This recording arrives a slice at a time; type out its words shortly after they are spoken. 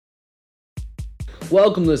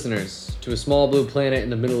Welcome, listeners, to a small blue planet in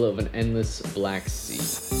the middle of an endless black sea.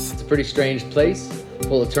 It's a pretty strange place,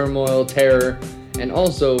 full of turmoil, terror, and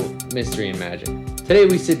also mystery and magic. Today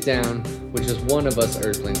we sit down with just one of us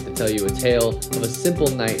Earthlings to tell you a tale of a simple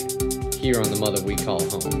night here on the mother we call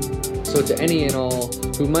home. So to any and all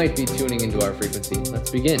who might be tuning into our frequency, let's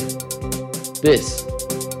begin. This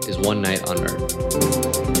is One Night on Earth.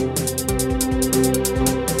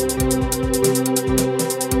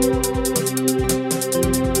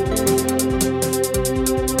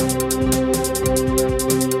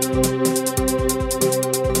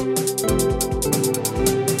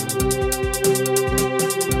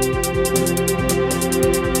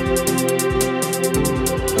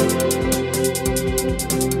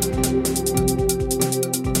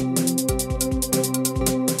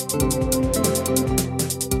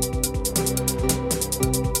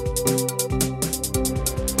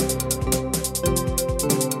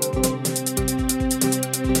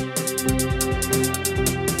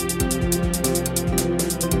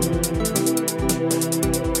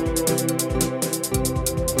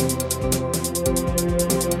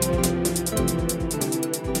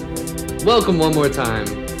 Welcome one more time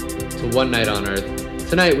to One Night on Earth.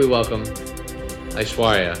 Tonight we welcome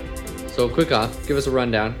Aishwarya. So quick off, give us a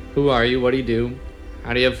rundown. Who are you? What do you do?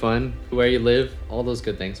 How do you have fun? Where you live? All those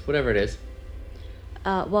good things. Whatever it is.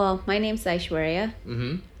 Well, my name's Aishwarya.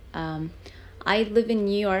 I live in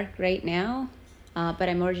New York right now, but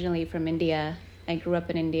I'm originally from India. I grew up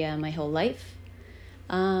in India my whole life.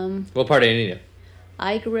 What part of India?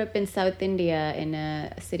 I grew up in South India in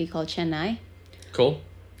a city called Chennai. Cool.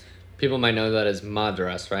 People might know that as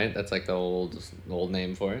Madras, right? That's like the old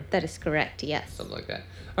name for it. That is correct, yes. Something like that.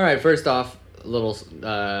 All right, first off, a little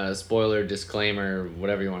spoiler, disclaimer,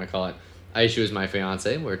 whatever you want to call it. Aishu is my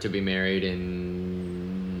fiance. We're to be married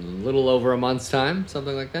in a little over a month's time,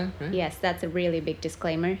 something like that, right? Yes, that's a really big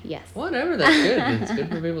disclaimer, yes. Whatever, that's good. It's good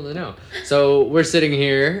for people to know. So we're sitting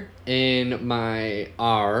here in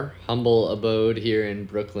our humble abode here in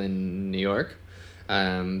Brooklyn, New York.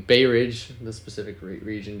 Bay Ridge, the specific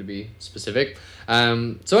region to be specific.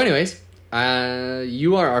 So anyways,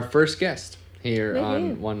 you are our first guest here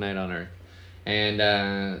on One Night on Earth. And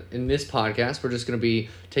in this podcast, we're just going to be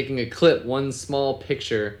taking a clip, one small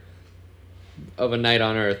picture of a night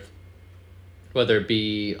on Earth, whether it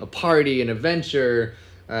be a party, an adventure,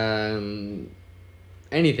 anything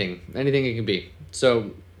it can be.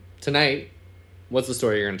 So tonight, what's the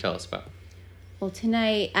story you're going to tell us about? Well,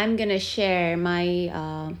 tonight I'm gonna share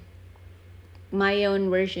my my own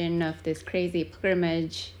version of this crazy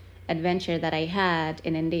pilgrimage adventure that I had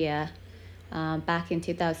in India back in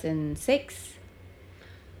 2006.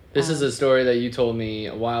 This is a story that you told me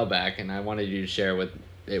a while back, and I wanted you to share with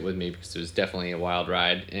me because it was definitely a wild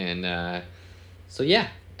ride. And so yeah.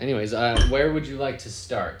 Anyways, where would you like to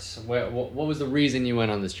start? What was the reason you went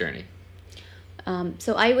on this journey?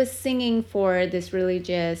 So I was singing for this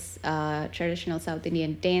religious traditional South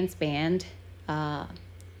Indian dance band.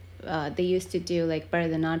 They used to do like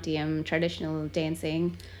Bharatanatyam, traditional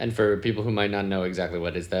dancing. And for people who might not know exactly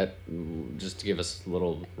what is that, just to give us a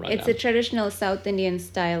little rundown. It's a traditional South Indian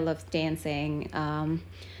style of dancing.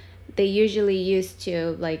 They usually used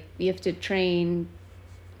to, like, you have to train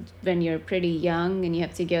when you're pretty young and you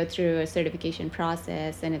have to go through a certification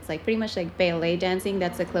process, and it's like pretty much like ballet dancing.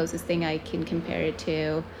 That's the closest thing I can compare it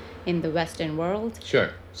to in the Western world. Sure.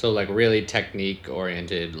 So like really technique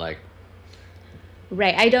oriented, like.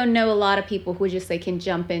 Right. I don't know a lot of people who just like can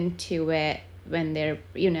jump into it when they're,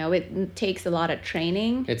 it takes a lot of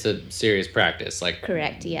training. It's a serious practice, like.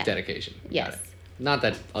 Correct. Yeah. Dedication. Yes. Not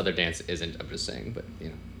that other dance isn't, I'm just saying, but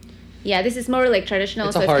Yeah, this is more like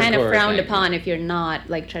traditional, so it's kind of frowned upon if you're not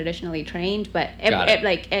like traditionally trained. But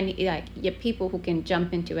people who can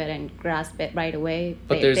jump into it and grasp it right away,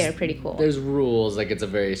 they're pretty cool. There's rules, like it's a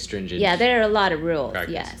very stringent. Yeah, there are a lot of rules.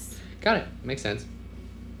 Practice. Yes. Got it. Makes sense.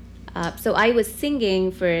 So I was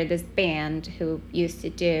singing for this band who used to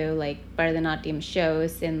do like Bharatanatyam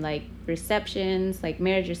shows in like receptions, like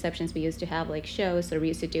marriage receptions. We used to have like shows, or we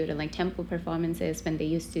used to do it in like temple performances when they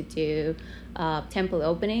used to do temple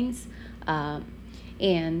openings.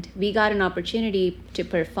 And we got an opportunity to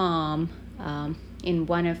perform in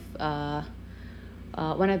one of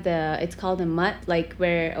the, it's called a mutt, like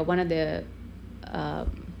where one of the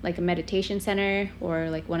like a meditation center, or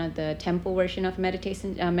like one of the temple version of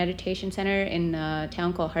meditation center in a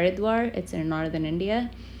town called Haridwar. It's in northern India.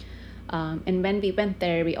 And when we went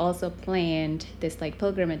there, we also planned this like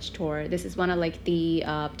pilgrimage tour. This is one of like the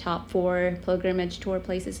top 4 pilgrimage tour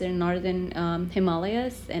places in northern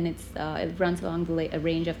Himalayas, and it runs along the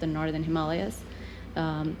range of the northern Himalayas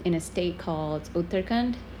in a state called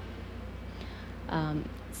Uttarakhand.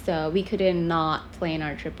 So we couldn't not plan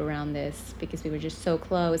our trip around this because we were just so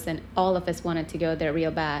close, and all of us wanted to go there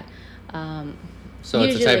real bad. So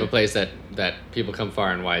it's the type Usually- of place that people come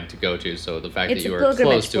far and wide to go to. So the fact It's that you a were close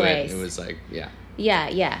pilgrimage to place. it was like, yeah.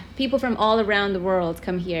 Yeah. People from all around the world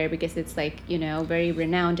come here because it's like, very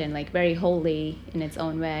renowned and like very holy in its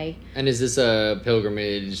own way. And is this a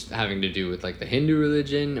pilgrimage having to do with like the Hindu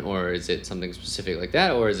religion, or is it something specific like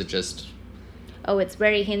that, or is it just? Oh, it's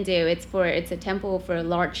very Hindu. It's a temple for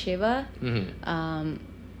Lord Shiva. Mm-hmm.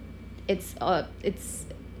 It's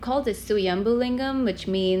called the Suyambu Lingam, which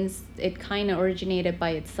means it kind of originated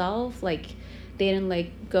by itself. Like they didn't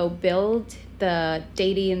like go build the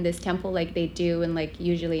deity in this temple like they do in like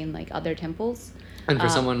usually in like other temples. And for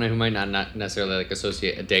someone who might not necessarily like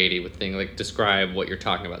associate a deity with thing, like describe what you're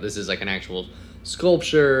talking about. This is like an actual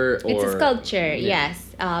sculpture, or It's a sculpture, yeah.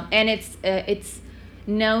 yes, and it's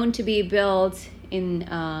known to be built in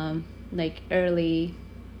like early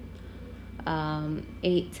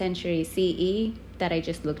 8th century CE. That I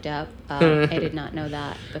just looked up. I did not know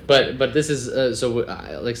that before. But this is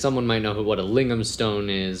like someone might know what a lingam stone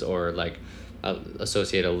is, or like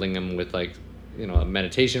associate a lingam with like a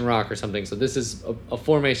meditation rock or something. So this is a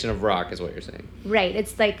formation of rock, is what you're saying. Right,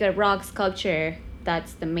 it's like a rock sculpture.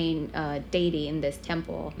 That's the main deity in this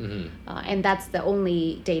temple, and that's the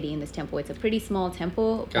only deity in this temple. It's a pretty small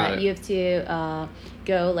temple, Got but it. you have to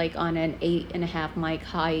go like on an 8.5 mile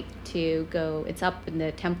height to go. It's up in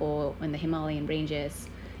the temple in the Himalayan ranges,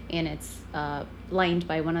 and it's lined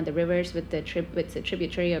by one of the rivers with it's a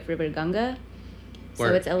tributary of River Ganga. So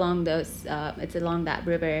Word. it's along it's along that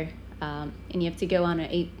river, and you have to go on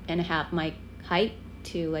an 8.5 mile height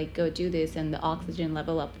to like go do this, and the oxygen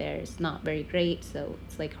level up there is not very great, so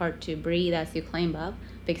it's like hard to breathe as you climb up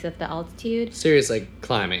because of the altitude. Serious like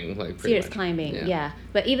climbing, like pretty Serious much. climbing, yeah.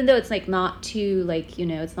 But even though it's like not too like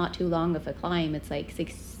it's not too long of a climb, it's like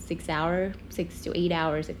 6 to 8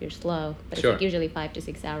 hours if you're slow, but Sure. it's like usually 5 to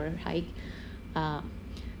 6 hour hike.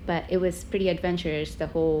 But it was pretty adventurous the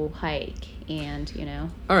whole hike, and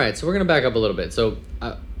All right, so we're gonna back up a little bit. So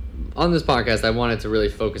on this podcast, I wanted to really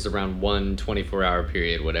focus around one 24-hour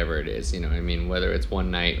period, whatever it is. I mean, whether it's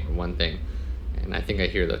one night or one thing. And I think I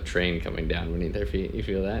hear the train coming down beneath their feet. You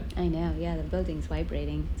feel that? I know, yeah, the building's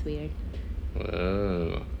vibrating. It's weird.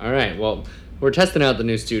 Whoa. All right. Well, we're testing out the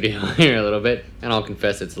new studio here a little bit, and I'll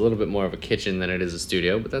confess it's a little bit more of a kitchen than it is a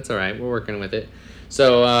studio, but that's all right. We're working with it.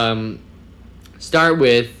 So, start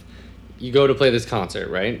with you go to play this concert,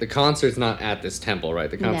 right? The concert's not at this temple,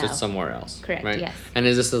 right? The concert's No. somewhere else. Correct, right? yes. And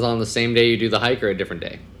is this on the same day you do the hike or a different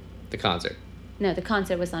day? The concert. No, the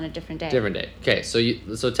concert was on a different day. Different day. Okay.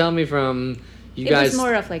 So tell me from you It guys. was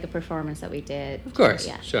more of like a performance that we did. Of course,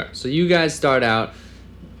 Yeah. sure. So you guys start out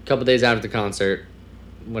a couple days after the concert,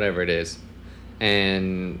 whatever it is,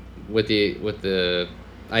 and with the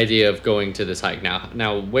idea of going to this hike.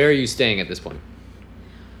 Now, where are you staying at this point?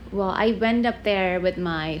 Well, I went up there with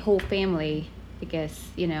my whole family because,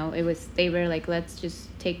 they were like, let's just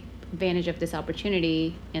take advantage of this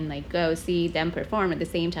opportunity and like go see them perform at the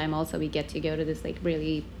same time. Also, we get to go to this like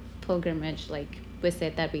really pilgrimage like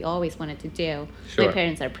visit that we always wanted to do. Sure. My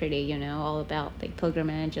parents are pretty, all about like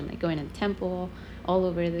pilgrimage and like going to the temple all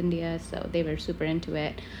over India, so they were super into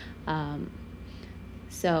it.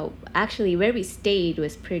 So actually, where we stayed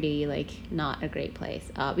was pretty like not a great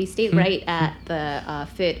place. We stayed right at the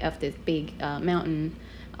foot of this big mountain.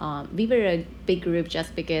 We were a big group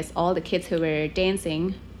just because all the kids who were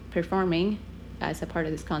dancing, performing as a part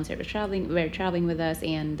of this concert were traveling with us,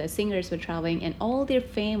 and the singers were traveling, and all their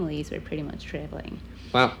families were pretty much traveling.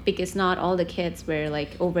 Wow. Because not all the kids were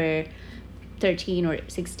like over 13 or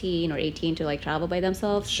 16 or 18 to like travel by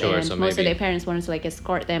themselves. Sure, And so most of maybe- their parents wanted to like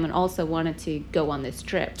escort them and also wanted to go on this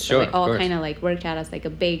trip. So Sure, it of all course. kind of like worked out as like a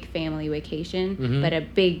big family vacation, Mhm. but a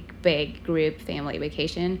big group family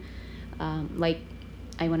vacation. Like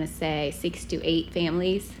I want to say 6 to 8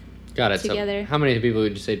 families. Got it. Together. So how many people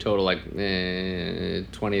would you say total? Like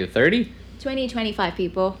 20 to 30? 20, 25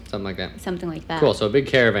 people, Something like that. something like that. Cool. So a big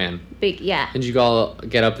caravan. Big, yeah. Did you all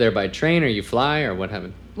get up there by train, or you fly, or what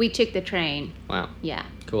happened? We took the train. Wow. Yeah.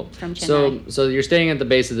 Cool. From So Chennai. so you're staying at the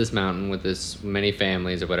base of this mountain with this many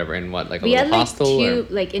families or whatever, and what, like a We little had like hostel? two,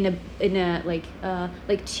 or? like in a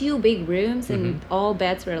like two big rooms, and Mm-hmm. all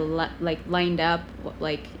beds were like lined up,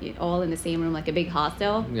 like all in the same room, like a big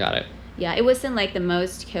hostel. Got it. Yeah, it wasn't like the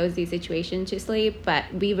most cozy situation to sleep, but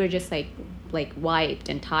we were just like wiped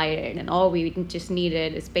and tired, and all we just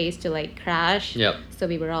needed is space to like crash. Yep. So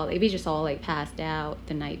we just all like passed out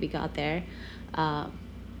the night we got there,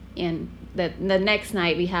 and the next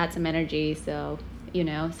night we had some energy, so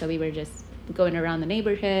so we were just going around the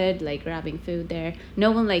neighborhood, like grabbing food there.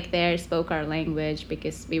 No one like there spoke our language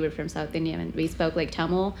because we were from South India and we spoke like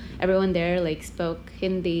Tamil. Everyone there like spoke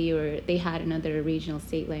Hindi, or they had another regional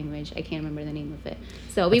state language. I can't remember the name of it.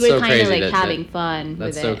 So we That's were so kind of crazy like that- having fun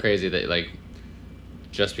That's with so it. crazy that like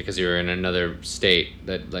just because you were in another state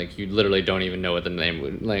that like you literally don't even know what the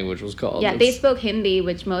language was called. Yeah, they It's- spoke Hindi,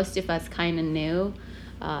 which most of us kind of knew.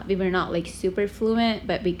 We were not like super fluent,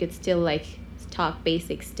 but we could still like talk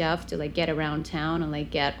basic stuff to like get around town and like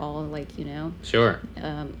get all like, you know, Sure.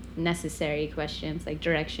 necessary questions like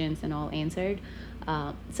directions and all answered.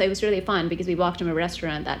 So it was really fun because we walked in a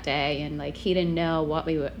restaurant that day and like he didn't know what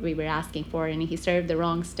we were asking for, and he served the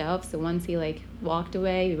wrong stuff. So once he like walked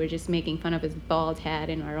away, we were just making fun of his bald head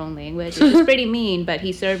in our own language, which was pretty mean. But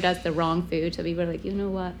he served us the wrong food, so we were like, you know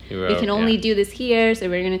what, You were we can out, only yeah. do this here, so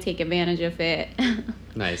we're gonna take advantage of it.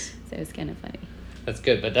 Nice. So it was kind of funny. That's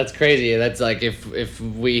good, but that's crazy. That's like if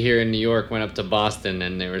we here in New York went up to Boston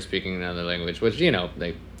and they were speaking another language, which you know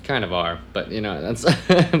they kind of are, but you know that's.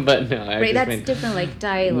 But no, I Right, just that's mean- different like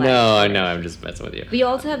dialect. No, I know. I'm just messing with you. We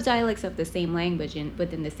also have dialects of the same language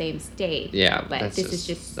within the same state. Yeah, but that's this is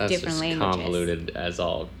just that's different just languages. convoluted as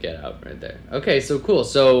all get out right there. Okay, so cool.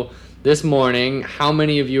 So this morning, how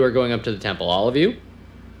many of you are going up to the temple? All of you?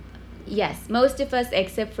 Yes, most of us,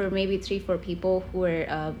 except for maybe 3-4 people who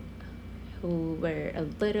were a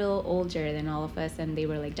little older than all of us, and they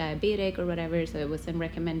were like diabetic or whatever, so it wasn't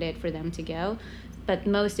recommended for them to go. But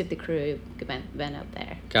most of the crew went up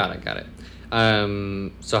there. Got it.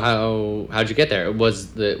 So how'd you get there?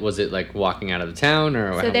 Was it like walking out of the town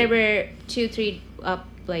or? So there were 2-3 up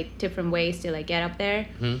like different ways to like get up there.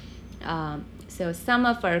 Mhm. So some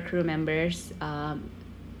of our crew members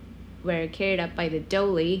were carried up by the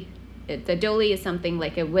dolly. The dolly is something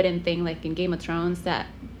like a wooden thing, like in Game of Thrones, that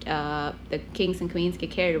the kings and queens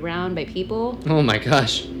get carried around by people. Oh my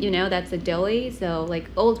gosh! You know, that's a dolly. So like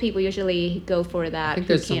old people usually go for that. I think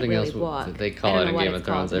who there's can't something really else walk. that they I call don't it know in what Game it's of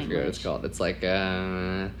Thrones. I called in forget what it's English. called. It's like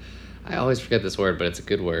I always forget this word, but it's a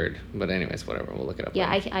good word. But anyways, whatever. We'll look it up. Yeah,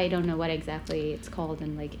 later. I don't know what exactly it's called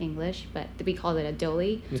in like English, but we call it a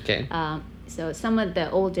dolly. Okay. So some of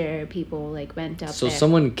the older people like went up So there.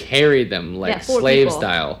 someone carried them like Yeah, 4 slave people.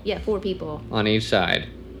 style Yeah, 4 people. on each side.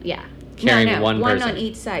 Yeah. Carrying no, one person. on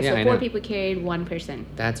each side. Yeah, So I 4 know. people carried 1 person.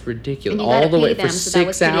 That's And ridiculous. you All gotta the pay way them, for so that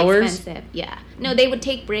was 6 pretty hours. expensive. Yeah. No, they would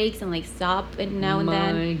take breaks and like stop and now and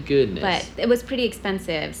My then. goodness. But it was pretty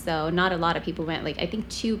expensive, so not a lot of people went. Like I think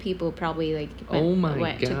 2 people probably like went, Oh my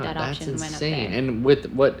went, took god, that that's option and went up insane! there. And with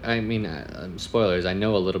what I mean, spoilers. I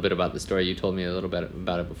know a little bit about the story. You told me a little bit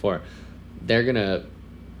about it before.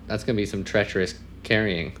 That's gonna be some treacherous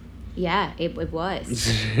carrying. Yeah, it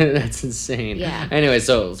was. That's insane. Yeah. Anyway,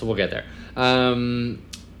 so we'll get there.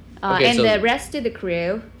 Okay, and so- the rest of the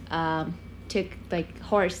crew took like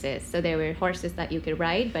horses. So there were horses that you could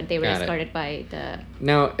ride, but they were Got it. escorted by the.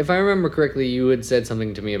 Now, if I remember correctly, you had said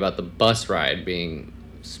something to me about the bus ride being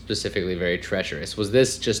specifically very treacherous. Was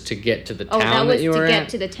this just to get to the Oh, town that was you to were get at?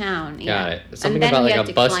 to the town. Got Yeah. it. And Something then about we like had a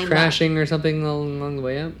to bus climb up. crashing or something along the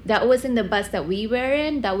way up? That wasn't the bus that we were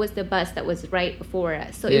in. That was the bus that was right before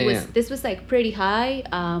us. So Yeah, it was. yeah. This was like pretty high.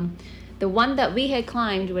 The one that we had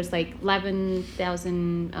climbed was like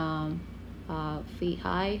 11,000 feet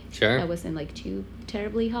high. Sure. That wasn't like too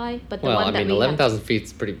terribly high, but the Well, one I that mean, we 11,000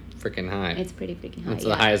 feet's pretty freaking high. It's pretty freaking high. It's yeah.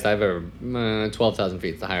 the highest I've ever. 12,000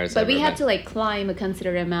 feet's the highest. But I've we ever had been. to like climb a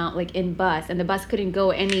considerable amount like in bus, and the bus couldn't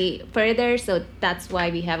go any further, so that's why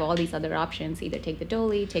we have all these other options: either take the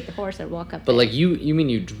dolly, take the horse, or walk up. But there. like you mean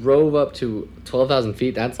you drove up to 12,000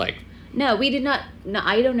 feet? That's like No, we did not. No,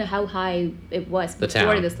 I don't know how high it was The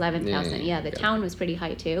before town. this 11,000. Yeah, Yeah, the got it. town was pretty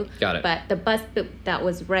high too. Got it. But the bus that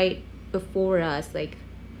was right before us, like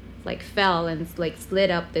fell and like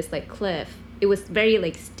slid up this like cliff. It was very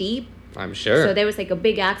like steep. I'm sure. So there was like a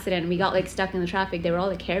big accident. We got like stuck in the traffic. They were all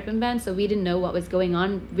like hairpin bends, so we didn't know what was going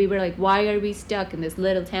on. We were like, why are we stuck in this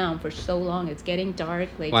little town for so long? It's getting dark.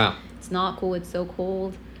 Like, Wow. it's not cool. It's so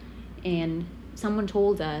cold. And someone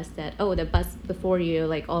told us that, oh, the bus before you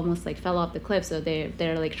like almost like fell off the cliff, so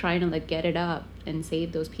they're like trying to like get it up and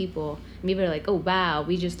save those people. And we were like, oh wow,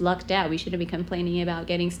 we just lucked out. We shouldn't be complaining about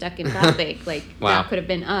getting stuck in traffic. Like Wow. that could have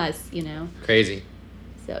been us, you know. Crazy.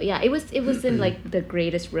 So yeah, it wasn't like the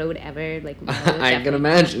greatest road ever. Like no, it was I can definitely-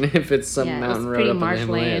 imagine if it's some yeah, it mountain was road pretty up in the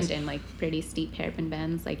Himalayas. marshland and like pretty steep hairpin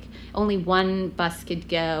bends. Like only one bus could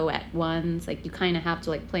go at once. Like you kind of have to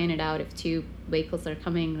like plan it out if 2 vehicles are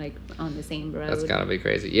coming like on the same road. That's gotta be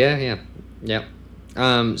crazy. Yeah.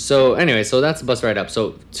 So anyway, so that's the bus ride up.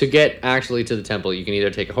 So to get actually to the temple, you can either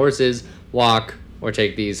take horses, walk, or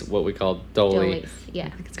take these what we call dolly. Dollies, yeah. I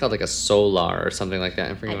think it's called like a solar or something like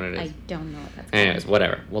that. I forget what it is. I don't know what that's Anyways, called.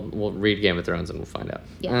 whatever. We'll read Game of Thrones and we'll find out.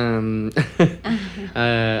 Yeah.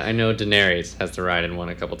 I know Daenerys has to ride in one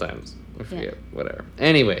a couple times. I forget. Whatever.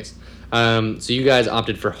 Anyways, so you guys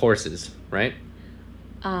opted for horses, right?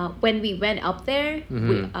 When we went up there,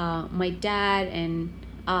 Mm-hmm. my dad and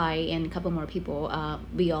I and a couple more people,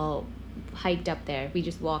 we all hiked up there. We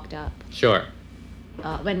just walked up. Sure.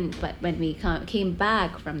 When we came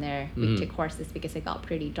back from there, we Mhm. took horses because it got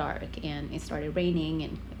pretty dark and it started raining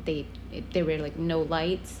and there were like no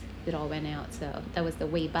lights. It all went out, so that was the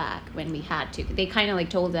way back when we had to. They kind of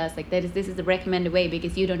like told us like this is the recommended way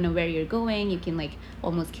because you don't know where you're going. You can like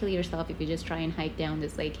almost kill yourself if you just try and hike down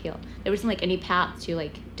this like hill. There wasn't like any path to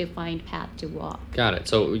like defined path to walk. Got it.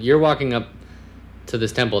 So you're walking up to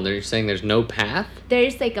this temple and you're saying there's no path?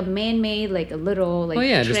 There's like a man-made like a little like Oh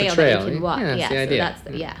yeah, trail, just a trail. that you can walk. Yeah, that's the so idea. that's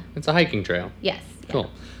the, It's a hiking trail. Yes. Yeah.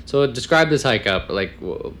 Cool. So describe this hike up. Like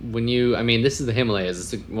when you, I mean, this is the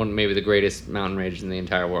Himalayas. It's one maybe the greatest mountain range in the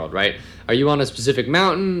entire world, right? Are you on a specific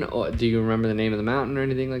mountain? Or do you remember the name of the mountain or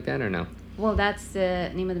anything like that, or no? Well, that's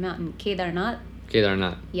the name of the mountain, Kedarnath.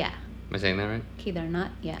 Kedarnath. Yeah, Am I saying that right?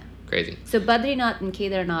 Kedarnath. Yeah. Crazy. So Badrinath and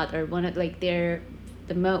Kedarnath are one of like they're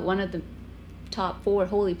one of the top 4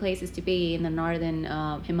 holy places to be in the northern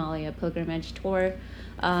Himalaya pilgrimage tour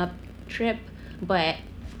trip. But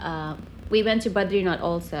we went to Badrinath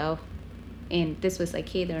also, and this was like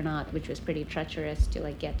Kedarnath, which was pretty treacherous to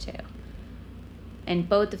like get to. And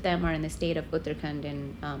both of them are in the state of Uttarakhand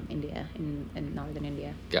in India, in northern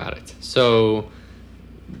India. Got it. So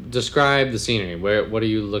describe the scenery. What are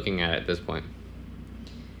you looking at this point?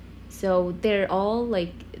 So they're all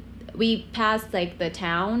like, we passed like the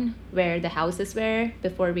town where the houses were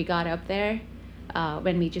before we got up there,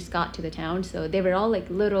 when we just got to the town. So they were all like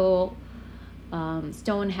little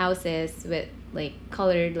stone houses with like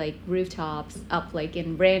colored like rooftops up like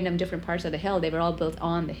in random different parts of the hill. They were all built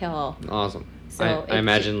on the hill. Awesome. So I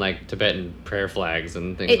imagine like Tibetan prayer flags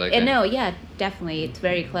and things like that. No, yeah, definitely. It's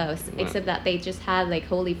very close. Wow. Except that they just had like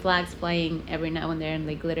holy flags flying every now and then,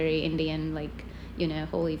 like glittery Indian, like,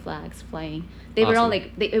 holy flags flying. They were all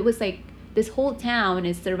Awesome. like, it was like this whole town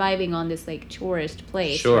is surviving on this like tourist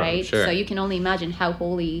place, Sure, right? sure. So you can only imagine how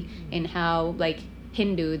holy and how like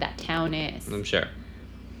Hindu that town is. I'm sure.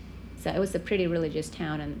 So it was a pretty religious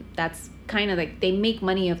town, and that's kind of like they make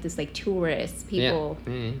money of this like tourists people.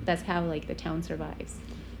 Yeah. Mhm. That's how like the town survives.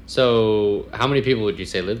 So how many people would you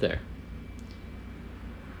say live there?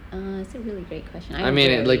 It's a really great question. I mean,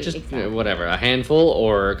 don't like really just exactly. whatever, a handful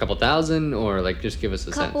or a couple thousand, or like just give us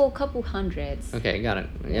a sense. couple hundreds. Okay, got it.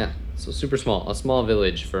 Yeah. So super small, a small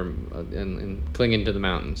village from in clinging to the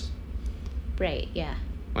mountains. Right, yeah.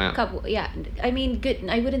 Wow. Couple, yeah. I mean, good.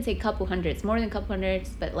 I wouldn't say couple hundreds, more than couple hundreds,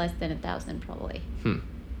 but less than 1,000 probably.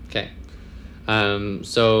 Okay.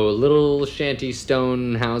 So little shanty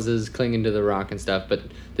stone houses clinging to the rock and stuff, but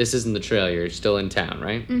this isn't the trail. You're still in town,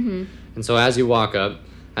 right? Mm-hmm. And so as you walk up,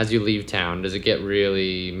 as you leave town, does it get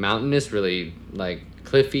really mountainous, really like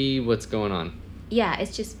cliffy? What's going on? Yeah,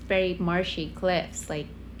 it's just very marshy cliffs, like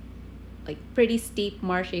pretty steep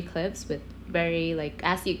marshy cliffs with very like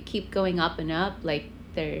as you keep going up and up, like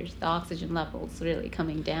there's the oxygen levels really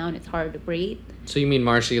coming down. It's hard to breathe. So you mean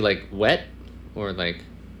marshy like wet, or like?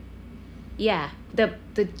 Yeah, the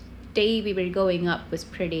day we were going up was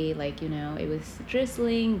pretty like it was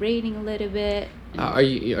drizzling, raining a little bit. Are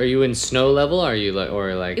you in snow level? Are you like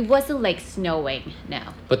or like? It wasn't like snowing, no.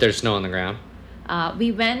 But there's snow on the ground.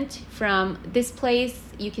 We went from this place.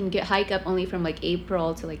 You can hike up only from like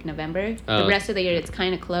April to like November. Oh. The rest of the year it's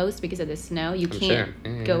kind of closed because of the snow. You I'm can't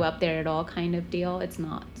sure. Yeah, go yeah. up there at all, kind of deal. It's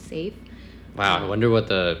not safe. Wow, I wonder what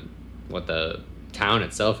the town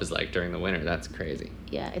itself is like during the winter. That's crazy.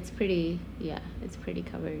 Yeah, it's pretty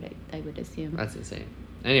covered. I would assume. That's insane.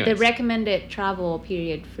 Anyways. The recommended travel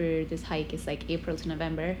period for this hike is like April to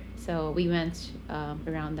November. So we went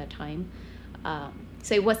around that time.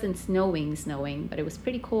 So it wasn't snowing, but it was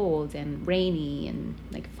pretty cold and rainy and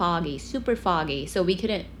like foggy, super foggy. So you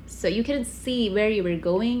couldn't see where you were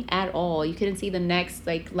going at all. You couldn't see the next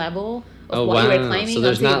like level of what you were climbing. So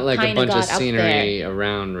there's until not you like a kinda bunch of got up scenery there.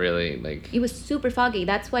 around really like. It was super foggy.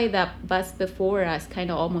 That's why that bus before us kind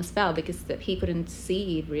of almost fell because he couldn't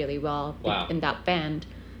see really well Wow. in that bend.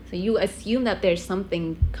 So you assume that there's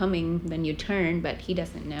something coming when you turn, but he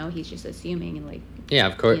doesn't know. He's just assuming and like. Yeah,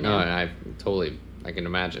 of course. You No, know. I can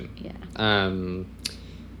imagine. Yeah.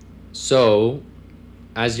 So,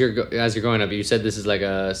 as you're going up, you said this is like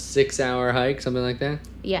a 6-hour hike, something like that.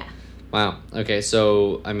 Yeah. Wow. Okay.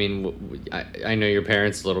 So, I mean, I know your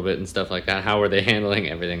parents a little bit and stuff like that. How were they handling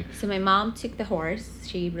everything? So my mom took the horse.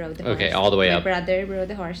 She rode the horse. Okay, all the way my up. My brother rode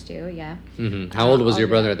the horse too. Yeah. How old was your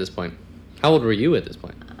brother at this point? How old were you at this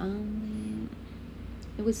point?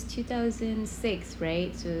 It was 2006,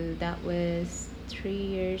 right? So that was 3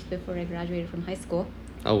 years before I graduated from high school.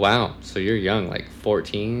 Oh, wow. So you're young, like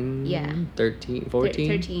 14? Yeah. 13, 14?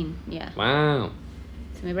 13, yeah. Wow.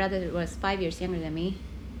 So my brother was 5 years younger than me.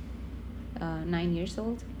 9 years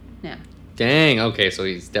old? No. Dang. Okay, so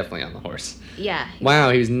he's definitely on the horse. Yeah.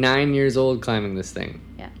 Wow, he was 9 years old climbing this thing.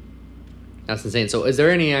 Yeah. That's insane. So is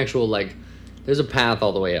there any actual, like, there's a path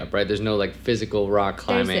all the way up, right? There's no, like, physical rock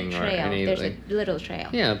climbing There's a trail. or any, There's like... a little trail.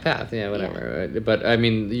 Yeah, a path, yeah, whatever. Yeah. But, I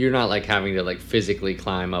mean, you're not, like, having to, like, physically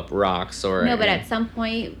climb up rocks or... No, but at some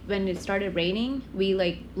point when it started raining, we,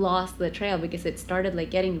 like, lost the trail because it started,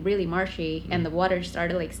 like, getting really marshy and the water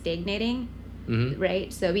started, like, stagnating,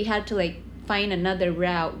 right? So we had to, like, find another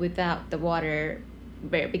route without the water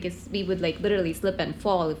because we would, like, literally slip and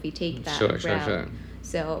fall if we take that route. Sure.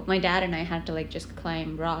 So my dad and I had to, like, just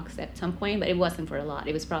climb rocks at some point, but it wasn't for a lot.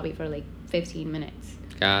 It was probably for, like, 15 minutes.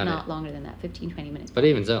 Not longer than that, 15, 20 minutes. But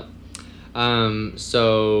even so.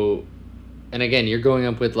 So, and again, you're going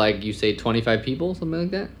up with, like, you say 25 people, something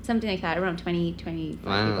like that? Something like that, around 20, 25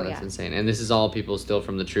 people, Wow, that's insane. And this is all people still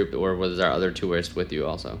from the troop, or was there other tourists with you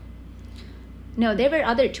also? No, there were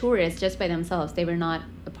other tourists just by themselves. They were not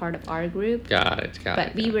a part of our group. Got it.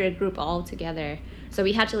 But we were a group all together. So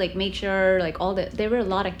we had to, like, make sure, like, there were a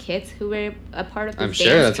lot of kids who were a part of this I'm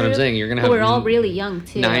sure, that's what I'm saying. You're going to have... Who were all really young,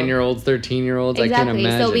 too. 9-year-olds, 13-year-olds, exactly. I can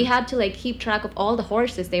imagine. So we had to, like, keep track of all the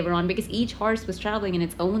horses they were on because each horse was traveling in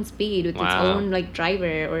its own speed with its own, like, driver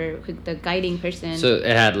or the guiding person. So it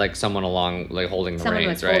had, like, someone along, like, holding the reins,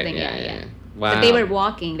 right? Someone was holding, yeah. Wow. But they were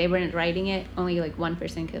walking. They weren't riding it. Only, like, one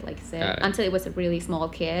person could, like, sit. Until it was a really small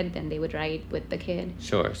kid, then they would ride with the kid.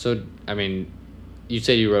 Sure. So, I mean... You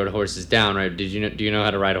said you rode horses down, right? Do you know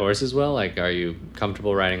how to ride horses well? Like, are you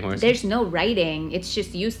comfortable riding horses? There's no riding. It's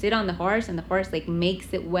just you sit on the horse and the horse, like,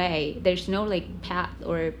 makes it way. There's no, like, path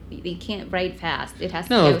or you can't ride fast. It has to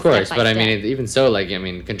go of course, step by but step. I mean, even so, like, I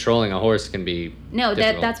mean, controlling a horse can be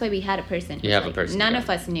that's why we had a person. You have a person. None of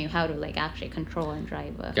us knew how to, like, actually control and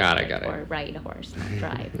drive a horse or ride a horse, not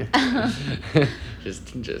drive.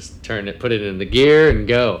 just turn it, put it in the gear and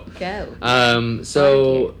go.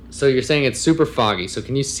 So you're saying it's super foggy. So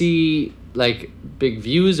can you see, like, big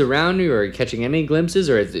views around you, or are you catching any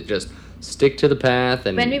glimpses, or is it just stick to the path?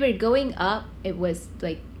 And when we were going up, it was,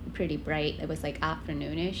 like, pretty bright. It was, like,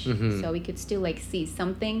 afternoonish, so we could still, like, see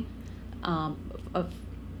something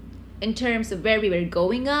in terms of where we were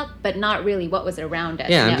going up, but not really what was around us.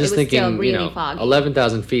 Yeah, I'm just thinking, still really foggy.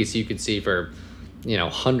 11,000 feet, so you could see for,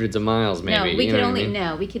 hundreds of miles maybe.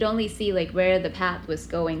 No, we could only see, like, where the path was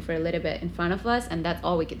going for a little bit in front of us, and that's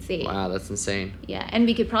all we could see. Wow, that's insane. Yeah, and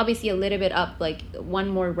we could probably see a little bit up, like, one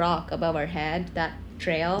more rock above our head, that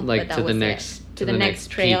trail. Like, but that was to the next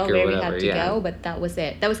trail peak or where whatever, we had to go, but that was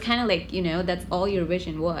it. That was kind of like, that's all your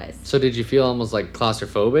vision was. So did you feel almost, like,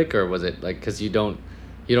 claustrophobic, or was it, like, because you don't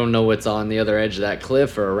know what's on the other edge of that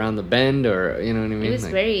cliff or around the bend, or, you know what I mean? It was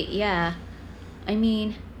I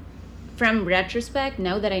mean... From retrospect,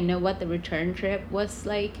 now that I know what the return trip was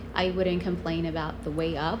like, I wouldn't complain about the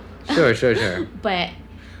way up. Sure. but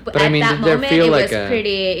at I mean, that moment, it was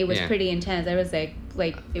yeah. pretty intense. I was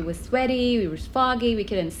like it was sweaty, it was foggy, we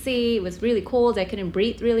couldn't see, it was really cold, I couldn't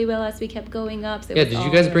breathe really well as we kept going up. So did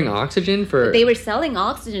you guys bring oxygen for... They were selling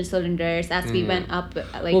oxygen cylinders as we went up,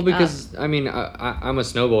 because, I mean, I'm a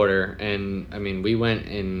snowboarder, and, I mean, we went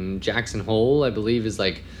in Jackson Hole, I believe, is,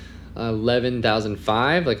 like,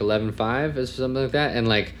 11,500, like 11,500 or something like that, and,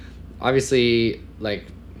 like, obviously, like,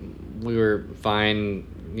 we were fine,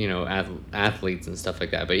 athletes and stuff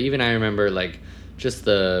like that, but even I remember, like, just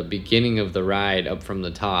the beginning of the ride up from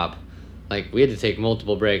the top, like, we had to take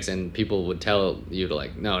multiple breaks, and people would tell you to,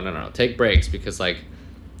 like, no, take breaks, because, like,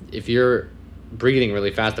 if you're breathing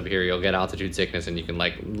really fast up here, you'll get altitude sickness and you can,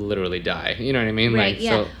 like, literally die. You know what I mean? Right, like,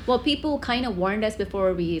 yeah. So, well, people kind of warned us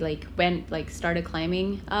before we, like, started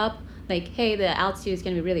climbing up. Like, hey, the altitude is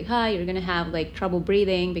going to be really high. You're going to have, like, trouble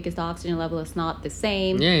breathing because the oxygen level is not the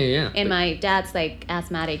same. Yeah. And my dad's, like,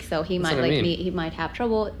 asthmatic, so he might, he might have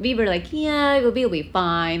trouble. We were like, yeah, we'll be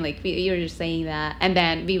fine. Like, you were just saying that. And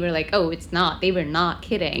then we were like, oh, it's not. They were not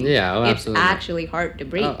kidding. Yeah, absolutely. It's actually hard to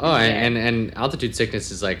breathe. And altitude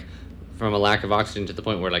sickness is, like, from a lack of oxygen to the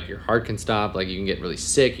point where, like, your heart can stop, like, you can get really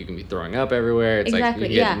sick, you can be throwing up everywhere. It's exactly,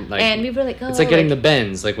 like, you get, like, and we were like, oh. It's like getting the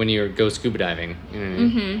bends, like, when you go scuba diving. You know what I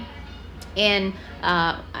mean? And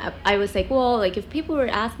I was like, well, like if people were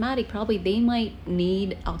asthmatic, probably they might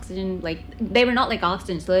need oxygen. Like they were not like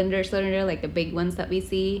oxygen cylinder, like the big ones that we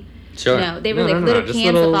see. Sure. No, they were No, like no, little just cans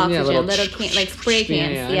of little, oxygen, little little can, like spray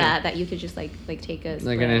cans, I know. yeah, that you could just like take a Like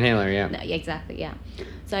spray. an inhaler, yeah. No, yeah, exactly, yeah.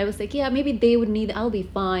 So I was like, yeah, maybe they would need. I'll be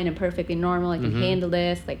fine and perfectly normal. I can handle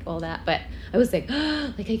this, like all that. But I was like,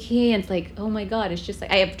 like I can't. Like, oh my god, it's just like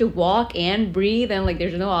I have to walk and breathe, and like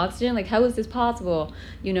there's no oxygen. Like, how is this possible?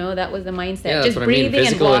 You know, that was the mindset. Yeah, that's Just what I mean. breathing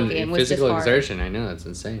Physical and walking was just physical hard. exertion. I know, that's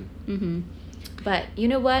insane. But you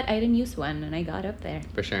know what? I didn't use one, and I got up there.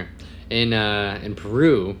 For sure. In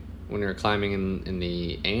Peru, when we were climbing in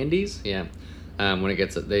the Andes, yeah, when it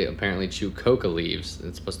gets, they apparently chew coca leaves.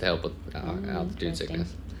 It's supposed to help with altitude interesting.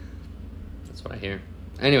 sickness. That's what I hear.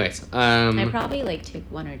 Anyways, I probably like took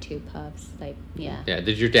 1 or 2 puffs. Like, yeah. yeah.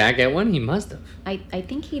 Did your dad get one? He must have. I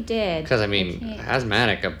think he did. Because I mean, can't-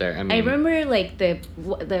 asthmatic up there. I mean, I remember like the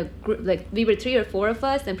group, like we were 3 or 4 of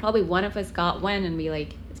us, and probably one of us got one, and we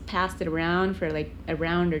like passed it around for like a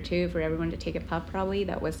round or 2 for everyone to take a puff. Probably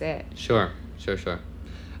that was it. Sure.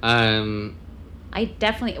 I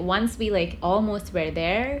definitely once we like almost were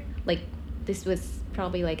there. Like this was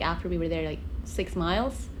probably like after we were there like 6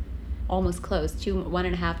 miles, almost close.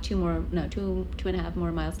 2.5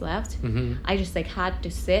 more miles left. I just like had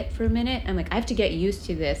to sit for a minute. I'm like I have to get used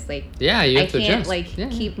to this. Like yeah, you have I to can't adjust. like Yeah.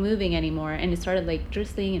 keep moving anymore. And it started like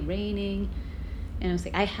drizzling and raining. And I was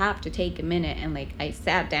like, I have to take a minute. And like I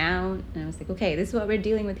sat down and I was like, okay, this is what we're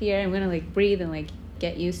dealing with here. I'm gonna like breathe and like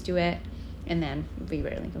get used to it. And then we were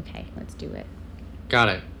like, okay, let's do it. Got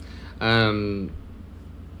it.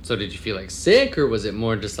 So did you feel like sick, or was it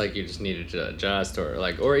more just like you just needed to adjust,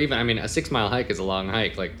 or even, I mean, a 6 mile hike is a long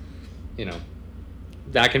hike, like, you know,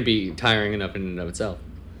 that can be tiring enough in and of itself.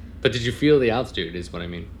 But did you feel the altitude is what I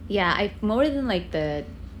mean? Yeah, I more than like the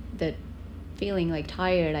feeling like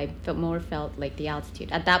tired, I felt like the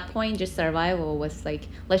altitude. At that point, just survival was like,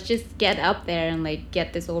 let's just get up there and like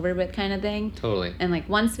get this over with kind of thing. Totally. And like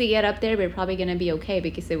once we get up there, we're probably gonna be okay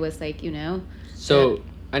because it was like, you know. So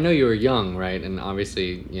I know you were young, right? And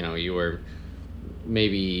obviously, you know, you were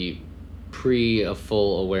maybe pre a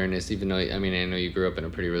full awareness, even though, I mean, I know you grew up in a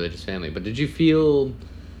pretty religious family, but did you feel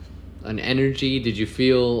an energy? Did you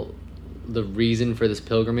feel the reason for this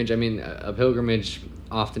pilgrimage? I mean, a pilgrimage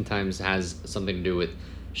oftentimes has something to do with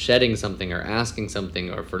shedding something or asking something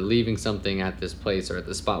or for leaving something at this place or at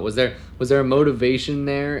this spot. Was there a motivation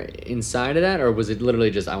there inside of that, or was it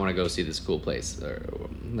literally just I want to go see this cool place? Or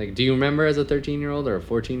like, do you remember as a 13-year-old or a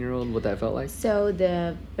 14-year-old what that felt like? So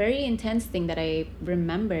the very intense thing that I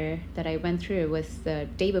remember that I went through was the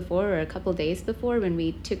day before or a couple days before when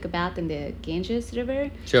we took a bath in the Ganges River,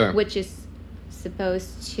 Sure. which is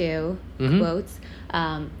supposed to quotes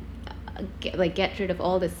get rid of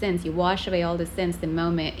all the sins. You wash away all the sins the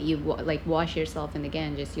moment you like wash yourself in the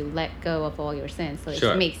Ganges. You let go of all your sins, so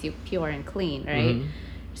Sure. it makes you pure and clean, right?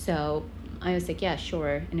 So I was like, yeah,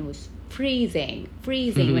 sure, and it was freezing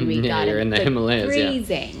when we Yeah, got you're it. in the Like, Himalayas, yeah.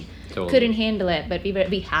 freezing. Totally. Couldn't handle it, but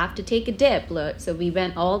we have to take a dip. Look, so we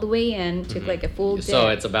went all the way in, took like a full dip. So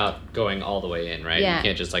it's about going all the way in, right? Yeah. You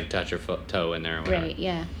can't just like touch your toe in there or whatever. Right,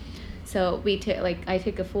 yeah. So we took I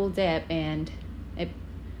took a full dip and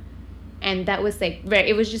that was like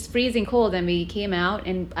it was just freezing cold, and we came out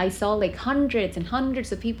and I saw like hundreds and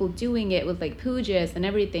hundreds of people doing it with like pujas and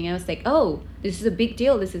everything. I was like, oh, this is a big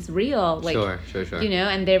deal. This is real. Like, Sure. you know,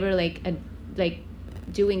 and they were like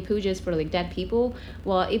doing pujas for like dead people.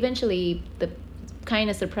 Well, eventually the kind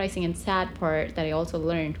of surprising and sad part that I also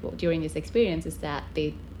learned during this experience is that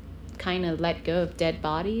they kind of let go of dead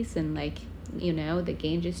bodies and like, you know, the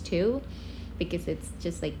Ganges too, because it's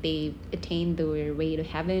just like they attained their way to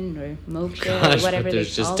heaven or moksha Gosh, or whatever but they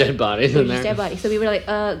there's just call dead it. bodies There's in just there. dead bodies. So we were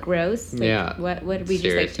like, gross. Like, Yeah. What we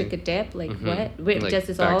Seriously. just like took a dip? Like Mhm. what? Like Does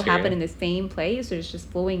this all bacteria. happen in the same place, or it's just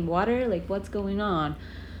flowing water? Like what's going on?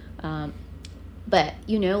 But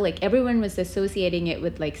you know, like everyone was associating it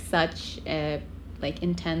with like such like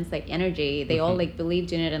intense like energy. They all like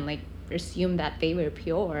believed in it and like assumed that they were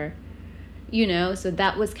pure, you know. So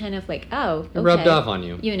that was kind of like, oh, okay. It rubbed off on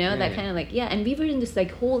you. You know, Yeah, that yeah. kind of like, yeah. And we were in this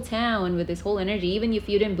like whole town with this whole energy, even if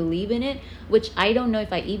you didn't believe in it, which I don't know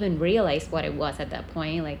if I even realized what it was at that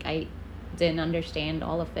point. Like I didn't understand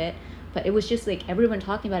all of it, but it was just like everyone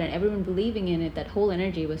talking about it, everyone believing in it. That whole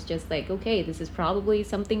energy was just like, okay, this is probably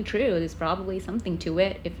something true. There's probably something to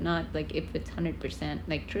it, if not like if it's 100%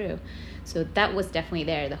 like true. So that was definitely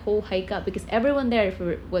there. The whole hike up, because everyone there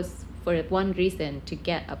was for one reason, to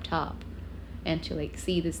get up top and to like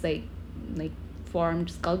see this like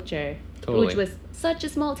formed sculpture. Totally. Which was such a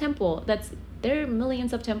small temple. There are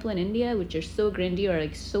millions of temples in India which are so grandeur,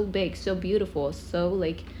 like so big, so beautiful, so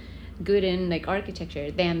like good in like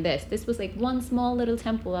architecture than this. This was like one small little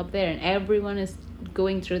temple up there, and everyone is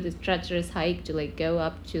going through this treacherous hike to like go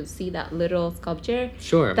up to see that little sculpture.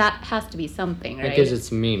 Sure. That has to be something, right? That gives it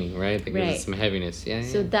some meaning, right? That gives Right. it some heaviness. Yeah.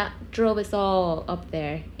 So that drove us all up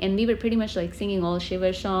there, and we were pretty much like singing all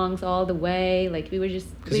Shiva songs all the way. Like we were just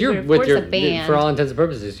Because we you're were of with course your, a band. for all intents and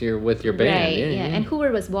purposes, you're with your band. Right, Yeah. And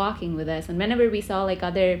Hoover was walking with us, and whenever we saw like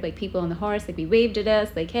other like people on the horse, like we waved at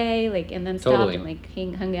us, like hey, like, and then stopped Totally. and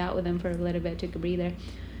like hung out with them for a little bit, took a breather.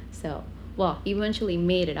 So, well, eventually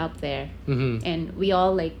made it up there, Mm-hmm. and we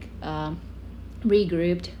all like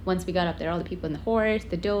regrouped once we got up there. All the people in the horse,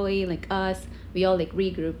 the dolly, like us, we all like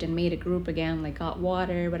regrouped and made a group again. Like got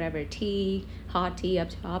water, whatever, tea, hot tea up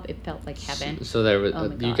top. It felt like heaven. So there was, Oh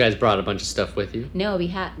my you God. guys brought a bunch of stuff with you. No, we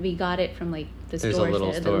got it from like the There's store. a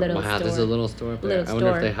little store. Wow, there's a little store up there. Little I wonder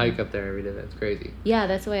if store. they hike up there every day. That's crazy. Yeah,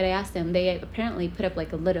 that's what I asked them. They apparently put up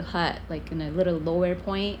like a little hut, like in a little lower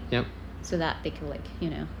point, Yep. so that they could like,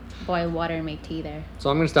 boil water and make tea there.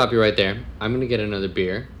 So I'm going to stop you right there. I'm going to get another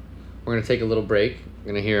beer. We're going to take a little break.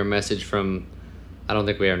 We're going to hear a message from, I don't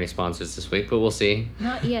think we have any sponsors this week, but we'll see.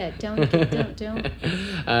 Not yet. Don't. Do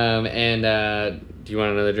you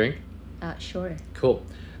want another drink? Sure. Cool.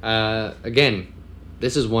 Again,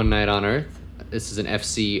 this is One Night on Earth. This is an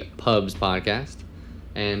FC Pubs podcast.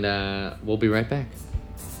 And we'll be right back.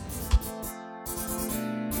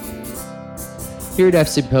 Here at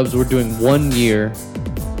FC Pubs, we're doing 1 year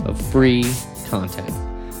of free content.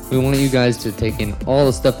 We want you guys to take in all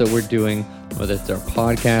the stuff that we're doing, whether it's our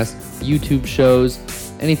podcast, YouTube shows,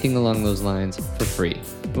 anything along those lines for free.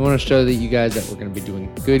 We want to show that you guys that we're going to be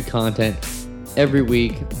doing good content every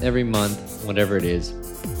week, every month, whatever it is.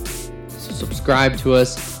 So subscribe to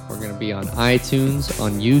us. We're going to be on iTunes,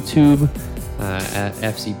 on YouTube, at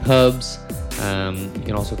FC Pubs. You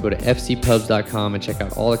can also go to fcpubs.com and check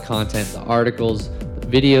out all the content, the articles, the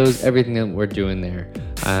videos, everything that we're doing there.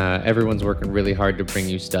 Everyone's working really hard to bring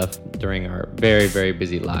you stuff during our very, very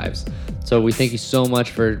busy lives. So we thank you so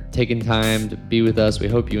much for taking time to be with us. We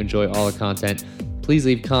hope you enjoy all the content. Please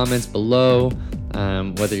leave comments below,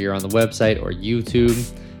 whether you're on the website or YouTube.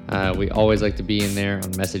 We always like to be in there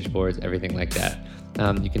on message boards, everything like that.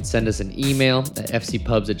 You can send us an email at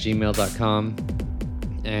fcpubs@gmail.com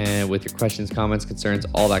and with your questions, comments, concerns,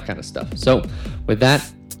 all that kind of stuff. So with that,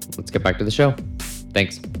 let's get back to the show.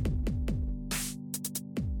 Thanks.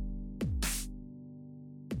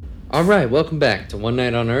 All right, welcome back to One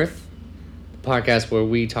Night on Earth, the podcast where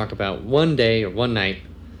we talk about one day or one night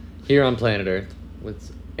here on planet Earth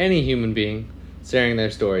with any human being sharing their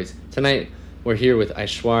stories. Tonight, we're here with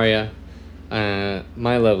Aishwarya,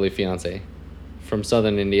 my lovely fiance from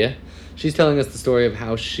southern India. She's telling us the story of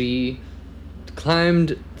how she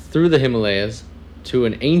climbed through the Himalayas to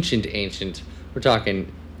an ancient, we're talking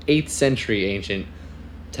 8th century ancient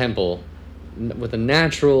temple with a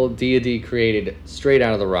natural deity created straight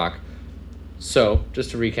out of the rock. So,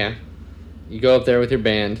 just to recap, you go up there with your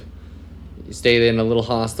band, you stay in a little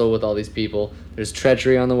hostel with all these people, there's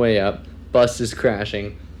treachery on the way up, bus is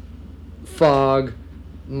crashing, fog,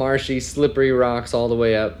 marshy, slippery rocks all the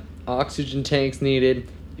way up, oxygen tanks needed,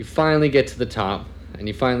 you finally get to the top, and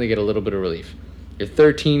you finally get a little bit of relief. You're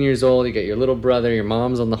 13 years old, you get your little brother, your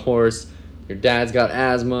mom's on the horse, your dad's got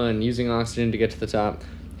asthma and using oxygen to get to the top.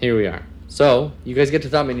 Here we are. So, you guys get to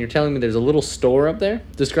the top and you're telling me there's a little store up there?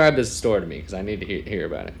 Describe this store to me, because I need to hear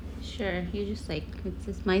about it. Sure. You just like, it's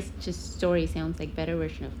just, my just story sounds like better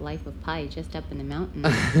version of Life of Pi, just up in the mountains.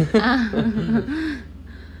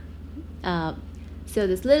 So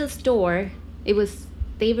this little store,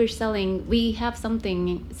 they were selling, we have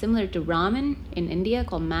something similar to ramen in India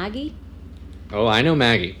called Maggi. Oh, I know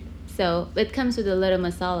Maggie. So it comes with a little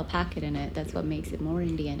masala packet in it. That's what makes it more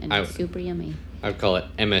Indian, and it's super yummy. I'd call it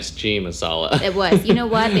MSG masala. It was. You know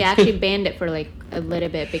what? They actually banned it for like a little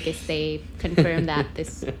bit because they confirmed that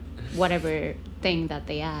this whatever thing that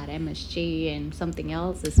they add, MSG and something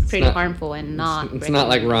else, is pretty harmful and not. It's not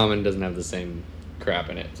like ramen doesn't have the same crap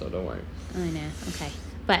in it, so don't worry. I know. Okay.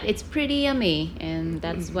 But it's pretty yummy, and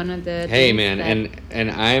that's one of the. Hey man,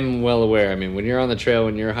 and I'm well aware. I mean, when you're on the trail,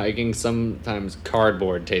 when you're hiking, sometimes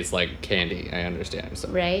cardboard tastes like candy. I understand. So.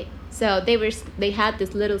 Right. So they had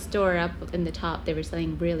this little store up in the top. They were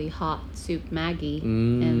selling really hot soup Maggi,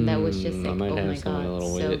 and that was just like, oh my god,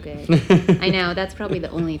 so good. I know, that's probably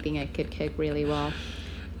the only thing I could cook really well.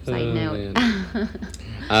 Side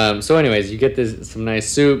note. So anyways, you get some nice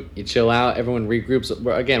soup. You chill out. Everyone regroups.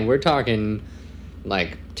 Again, we're talking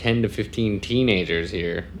like 10 to 15 teenagers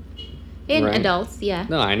here. And right? adults, yeah.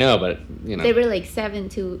 No, I know, but you know. They were like 7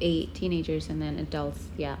 to 8 teenagers, and then adults,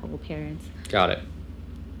 yeah, all parents. Got it.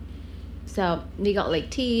 So we got like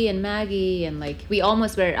tea and Maggie, and like we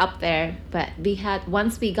almost were up there, but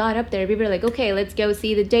once we got up there, we were like, okay, let's go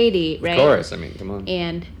see the deity, right? Of course, I mean, come on.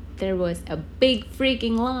 And there was a big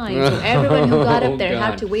freaking line, so everyone who got up there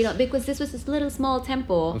had to wait on, because this was this little small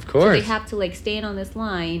temple. Of course. So they have to like stand on this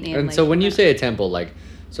line. And like, so when you say a temple, like,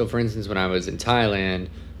 so for instance, when I was in Thailand,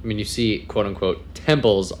 I mean, you see quote unquote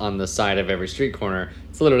temples on the side of every street corner.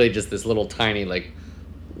 It's literally just this little tiny, like,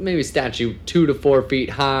 maybe statue 2 to 4 feet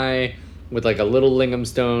high with like a little lingam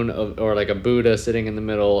stone or like a Buddha sitting in the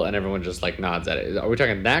middle, and everyone just like nods at it. Are we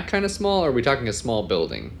talking that kind of small, or are we talking a small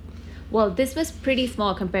building? Well, this was pretty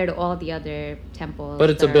small compared to all the other temples. But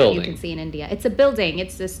it's a that building. You can see in India. It's a building.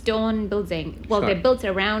 It's a stone building. Well, Sure. they built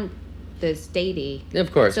around this deity.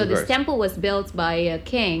 Of course. So of this course. temple was built by a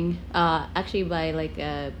king, actually by like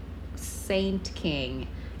a saint king.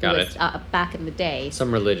 who Got was, it. Back in the day.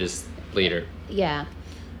 Some religious leader. Yeah.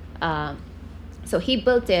 So he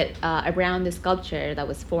built it around the sculpture that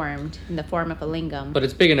was formed in the form of a lingam. But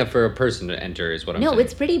it's big enough for a person to enter, is what I'm saying. No,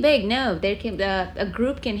 it's pretty big. No, a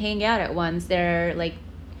group can hang out at once. There are like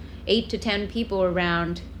 8 to 10 people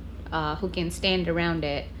around who can stand around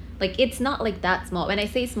it. Like, it's not like that small. When I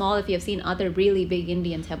say small, if you have seen other really big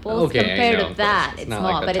Indian temples, Okay, compared I know, to that, it's not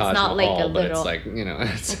small. like the but it's Taj not like Mahal, a but little. it's like, you know.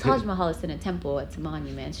 It's The Taj Mahal isn't a temple; it's a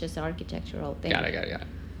monument. It's just an architectural thing. Got it.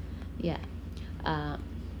 Yeah,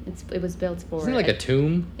 it was built for. Isn't it like a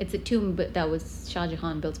tomb? It's a tomb, but that was Shah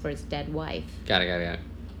Jahan built for his dead wife. Got it.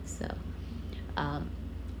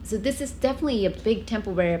 So this is definitely a big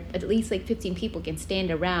temple where at least like 15 people can stand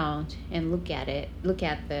around and look at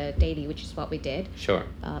the deity, which is what we did. Sure.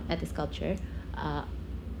 At the sculpture.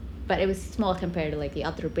 But it was small compared to like the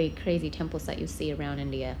other big crazy temples that you see around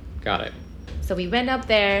India. Got it. So we went up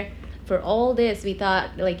there for all this. We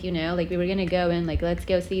thought like, you know, like we were going to go in, like, let's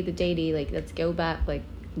go see the deity. Like, let's go back,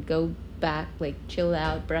 like chill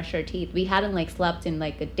out, brush our teeth. We hadn't like slept in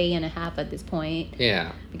like a day and a half at this point.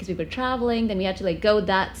 Yeah. Because we were traveling, then we had to like go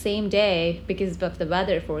that same day because of the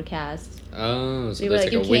weather forecast. Oh, so We were there's like,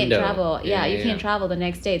 like you a can't window. travel. Yeah, you can't travel the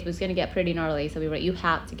next day. It was going to get pretty gnarly. So we were like, you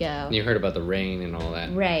have to go. And you heard about the rain and all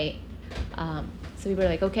that. Right. So we were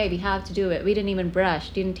like, okay, we have to do it. We didn't even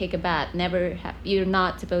brush, didn't take a bath. You're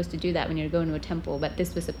not supposed to do that when you're going to a temple. But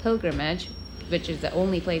this was a pilgrimage, which is the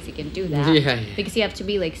only place you can do that. Yeah. Because you have to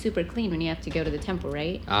be like super clean when you have to go to the temple,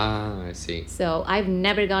 right? Ah, I see. So I've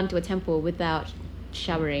never gone to a temple without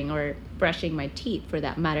showering or brushing my teeth, for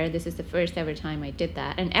that matter. This is the first ever time I did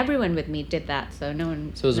that, and everyone with me did that. So no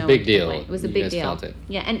one. So it was a no big one deal. complained. It was a You big guys deal. felt it.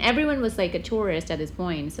 Yeah, and everyone was like a tourist at this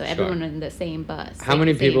point, so everyone was in the same bus. How like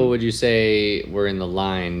many the same- people would you say were in the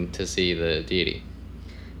line to see the deity?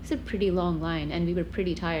 It's a pretty long line, and we were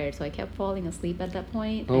pretty tired, so I kept falling asleep at that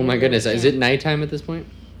point. Oh I my really goodness. Is can't- it nighttime at this point?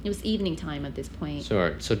 It was evening time at this point.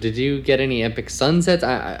 Sure. So did you get any epic sunsets?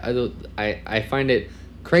 I find it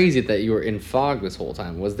crazy that you were in fog this whole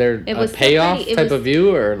time. Was there It a was still payoff pretty- it type was- of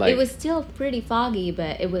view, or like? It was still pretty foggy,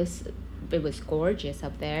 but it was gorgeous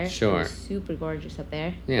up there. Sure. It was super gorgeous up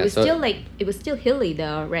there. Yeah, It was so- still hilly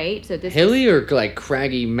though, right? So this hilly or like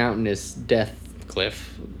craggy mountainous death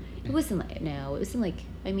cliff. It wasn't like, no, it wasn't like,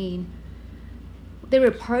 I mean, there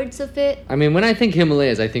were parts of it, I mean, when I think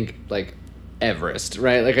Himalayas, I think like Everest,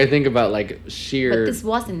 right? Like I think about like sheer. but this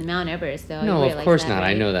wasn't Mount Everest though. No, You of realize course that, not. I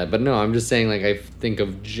right? know that, but no, I'm just saying. Like I think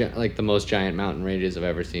of like the most giant mountain ranges I've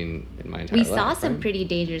ever seen in my entire We life. saw some right? pretty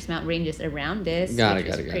dangerous mountain ranges around this. Got which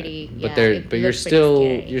it. was pretty, But yeah, they're it but you're looked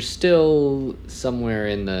pretty still scary. somewhere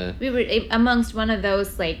in the. We were amongst one of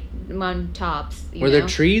those like mountain tops. Were there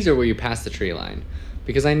trees or were you past the tree line?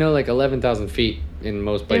 Because I know like 11,000 feet in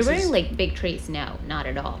most There places. were like big trees. No, not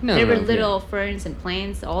at all. No, there were no, little ferns and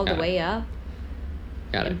plants all Got the it. way up.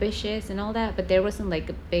 Got And it. bushes and all that, but there wasn't like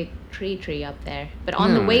a big tree up there. But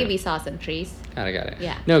on the No, way, yeah. we saw some trees. Got it.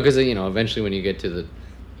 Yeah. No, because eventually when you get to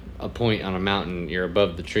a point on a mountain, you're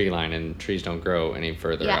above the tree line, and trees don't grow any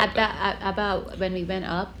further. Yeah, up about when we went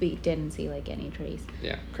up, we didn't see like any trees.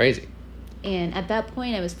 Yeah, crazy. And at that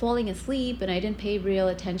point, I was falling asleep, and I didn't pay real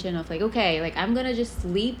attention. Of like, okay, like I'm gonna just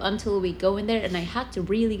sleep until we go in there, and I had to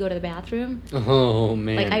really go to the bathroom. Oh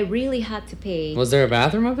man. Like I really had to pee. Was there a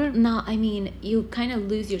bathroom up there? No, I mean you kind of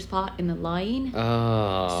lose your spot in the line.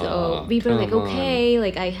 Oh. So we were like, come on. okay,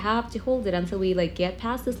 like I have to hold it until we like get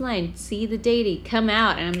past this line, see the deity, come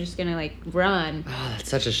out, and I'm just gonna like run. Oh, that's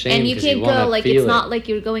such a shame. And you 'cause can't wanna go like feel it's it. not like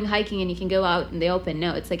you're going hiking and you can go out in the open.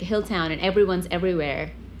 No, it's like a hill town and everyone's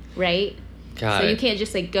everywhere, right? Got So it. you can't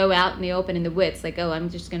just like go out in the open in the woods. Like, oh, I'm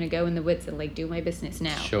just gonna go in the woods and like do my business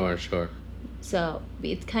now. Sure. So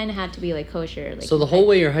it kind of had to be like kosher. Like So the whole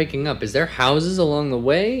way you're hiking up, is there houses along the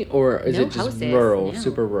way, or is No it just houses, rural, no.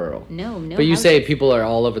 super rural? No, But you say houses. people are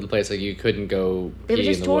all over the place, like you couldn't go. They were pee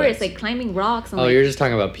just in the tourists, woods. like climbing rocks and Oh, like you're just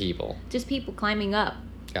talking about people. just people climbing up.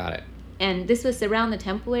 Got it. And this was around the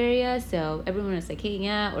temple area, so everyone was like hanging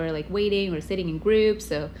out or like waiting or sitting in groups.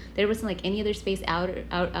 So there wasn't like any other space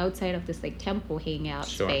outside of this like temple hangout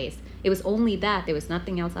Sure. space. It was only that. There was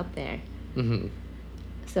nothing else up there. Mm-hmm.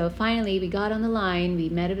 So finally, we got on the line. We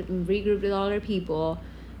regrouped with all our people.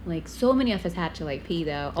 Like so many of us had to like pee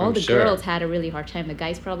though. All I'm the sure. girls had a really hard time. The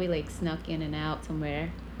guys probably like snuck in and out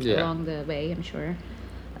somewhere Yeah. along the way. I'm sure.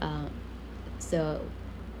 So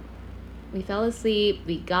we fell asleep.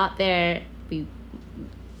 We got there. We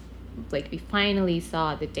finally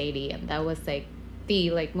saw the deity, and that was like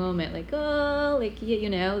the like moment, like oh, like you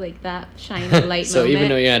know, like that shiny light So moment. even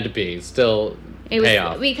though you had to pee, still It was. pay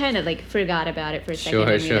off. We kind of like forgot about it for a second. Sure,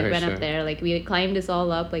 And we like, sure, went sure. up there. Like we climbed this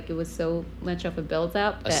all up. Like it was so much of a build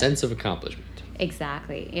up. A sense of accomplishment.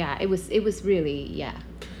 Exactly. Yeah. It was. It was really. Yeah.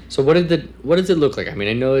 So what does it look like? I mean,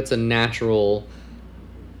 I know it's a natural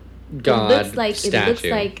god It looks like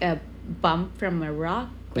statue. a bump from a rock,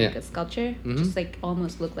 like Yeah. a sculpture. Mhm. Just like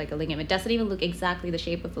almost look like a lingam. It doesn't even look exactly the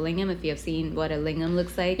shape of a lingam. If you have seen what a lingam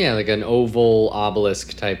looks like. Yeah, like an oval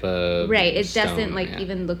obelisk type of Right, it stone, doesn't like yeah.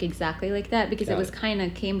 even look exactly like that because Got it was it. kind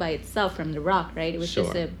of came by itself from the rock, right? It was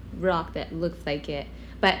just Sure. a rock that looked like it,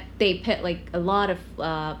 but they put like a lot of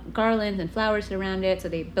garlands and flowers around it, so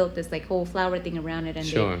they built this like whole flower thing around it, and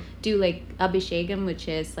Sure. they do like abhishekam, which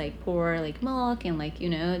is like pour like milk and like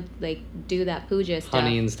like do that puja stuff,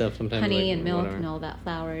 honey and stuff sometimes. honey like, and milk whatever. and all that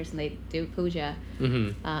flowers, and they do puja.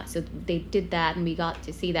 Mhm. So they did that, and we got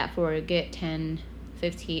to see that for a good 10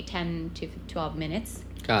 to 12 minutes.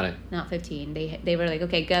 Got it. Not 15. They were like,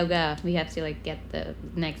 okay, go. We have to like get the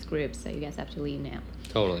next group, so you guys have to leave now.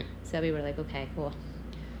 Totally. So we were like, okay, cool.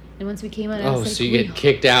 And once we came out, I Oh, was like, so you get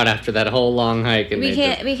kicked out after that whole long hike, and we they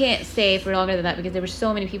can't just- we can't stay for longer than that because there were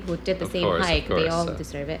so many people who did the Of same course, of hike. They course, all so-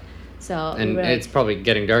 deserve it. So and we were it's like, probably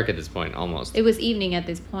getting dark at this point, almost. it was evening at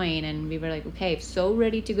this point, and we were like, okay, so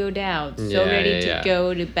ready to go down, so Yeah, ready yeah, to yeah.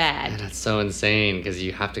 go to And bed. that's so insane because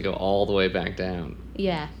you have to go all the way back down.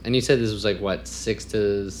 Yeah, And you said this was like what, 6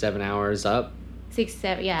 to 7 hours up, 6,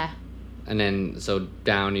 7, yeah. and then so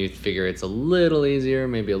down. You figure it's a little easier,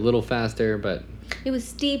 maybe a little faster, but It was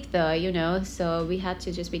steep though, so we had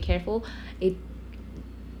to just be careful. It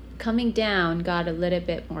coming down got a little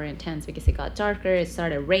bit more intense because it got darker, it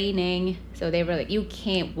started raining. So they were like, you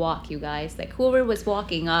can't walk, you guys. Like whoever was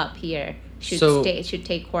walking up here should So- should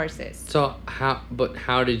take horses. so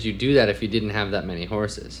how did you do that if you didn't have that many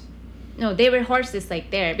horses? No, they were horses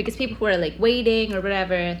like there because people who were like waiting or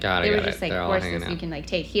whatever, Got it, they were got just it. like They're all hanging horses you out. can like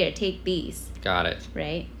take these, Got it.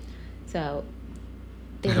 right? So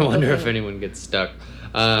they I were wonder okay. if anyone gets stuck.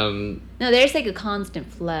 No, there's like a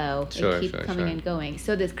constant flow. Sure, It keeps sure, coming sure. and going.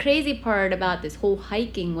 So the crazy part about this whole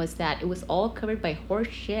hiking was that it was all covered by horse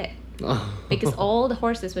shit. Because all the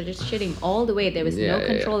horses were just shitting all the way. There was Yeah, no yeah,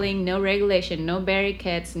 yeah. controlling, no regulation, no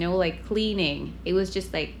barricades, no like cleaning. It was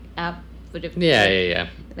just like up with a, yeah.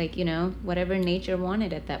 like whatever nature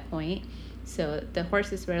wanted at that point. So the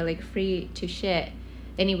horses were like free to shit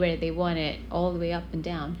anywhere they wanted, all the way up and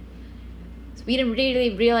down. So we didn't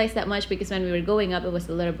really realize that much because when we were going up, it was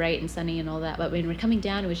a little bright and sunny and all that. But when we were coming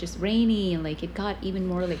down, it was just rainy and like it got even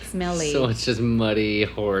more like smelly. So it's just muddy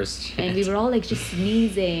horse shit. And we were all like just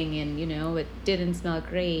sneezing, and it didn't smell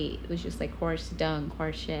great. It was just like horse dung,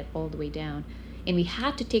 horse shit all the way down. And we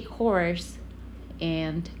had to take horse,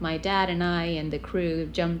 and my dad and I and the crew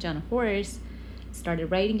jumped on a horse,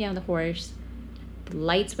 started riding down the horse. The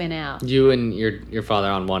lights went out. You and your father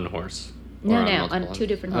on one horse. No, Or no, multiple on two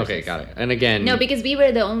different horses. Okay, got it. And again, No, because we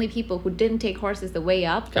were the only people who didn't take horses the way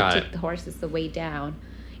up, but Got took it. the horses the way down.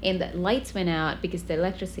 And the lights went out because the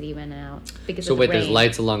electricity went out because so of the wait, there's rain.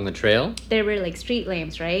 lights along the trail, There were like street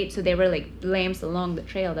lamps, right? So there were like lamps along the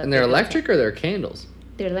trail that and they're they built electric or they're candles.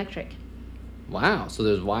 They're electric. Wow, so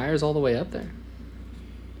there's wires all the way up there.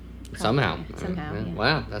 Somehow. Somehow, yeah.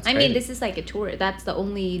 Wow, that's. I crazy. mean, this is like a tour. That's the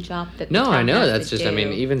only job that. the No, I town know. has That's to just. I mean,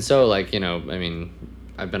 do. even so, like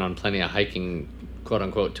I've been on plenty of hiking, quote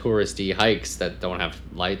unquote, touristy hikes that don't have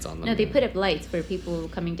lights on them. No, they put up lights for people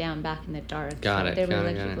coming down back in the dark. Got so it. There were got it,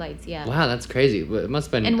 electric got it. lights, yeah. Wow, that's crazy. But it must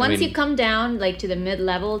have been. And I once mean, you come down, like to the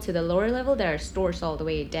mid-level, to the lower level, there are stores all the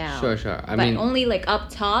way down. Sure. I But mean, only like up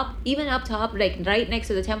top, even up top, like right next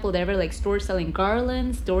to the temple, there were like stores selling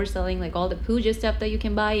garlands, stores selling like all the puja stuff that you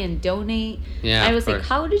can buy and donate. Yeah, I of was like, course.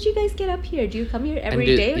 how did you guys get up here? Do you come here every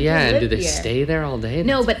and day? do, or yeah, do you and do live they here? stay there all day?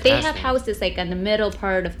 No, That's but they have fascinating. houses like in the middle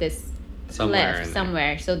part of this Somewhere in cliff there.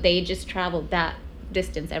 somewhere. So they just travel that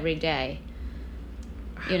distance every day.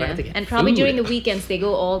 You Where know, do they get and probably food? during the weekends they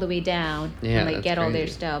go all the way down Yeah, and like that's get all their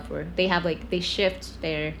crazy. stuff, or they have like they shift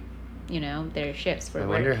their, their shifts for I work.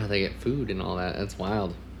 wonder how they get food and all that. That's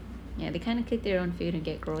wild. Yeah, they kind of cook their own food and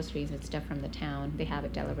get groceries and stuff from the town. They have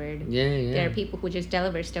it delivered. Yeah, yeah. There are people who just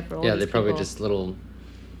deliver stuff for all Yeah, these they probably people. just little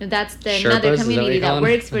No, that's the Sherpas, another is that what community you call that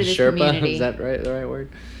them? works for this Sherpa? community. Is that right? The right word?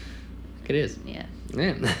 It is. Yeah.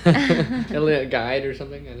 Yeah. A guide or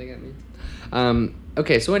something, I think that means.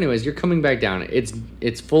 Okay, so anyways, you're coming back down.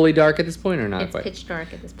 It's fully dark at this point or not It's quite? pitch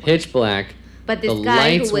dark at this point. Pitch black. But this the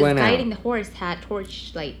guy who lights was went out. guiding the horse had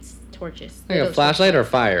torches. Like Little a flashlight or torchlights.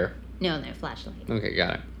 fire? No, flashlight. Okay,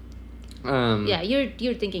 got it. Yeah,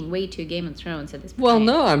 you're thinking way too Game of Thrones at this point. Well,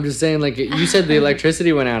 no, I'm just saying, like, you said the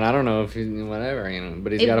electricity went out. I don't know if, whatever,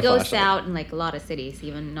 but he's got a It goes flashlight. out in like a lot of cities,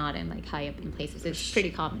 even not in like high up in places. It's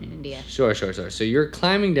pretty common in India. Sure. So you're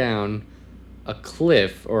climbing down a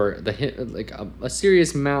cliff or a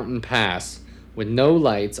serious mountain pass with no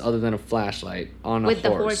lights other than a flashlight on a With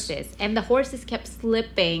horse. the horses. And the horses kept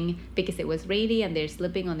slipping because it was rainy and they're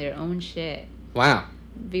slipping on their own shit. Wow.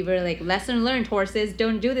 We were like, lesson learned, horses,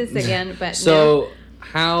 don't do this again. But So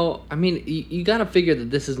how? I mean, you got to figure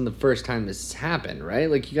that this isn't the first time this has happened, right?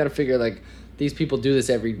 Like you got to figure like these people do this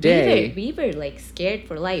every day. We were like scared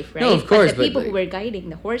for life, right? No, of course, But the people but, who were guiding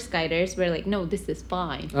the horse guiders were like, no, this is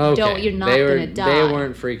fine. Okay. You're not They gonna die. They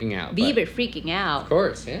weren't freaking out. We but- were freaking out. Of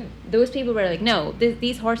course, yeah. Those people were like, no,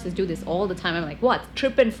 these horses do this all the time. I'm like, what?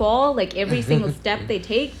 Trip and fall? Like every single step they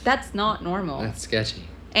take? That's not normal. That's sketchy.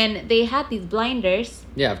 And they had these blinders,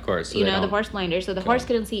 Yeah, of course. So you they know, the don't- horse blinders, so the Okay. horse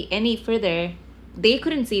couldn't see any further. They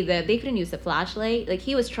couldn't use the flashlight. Like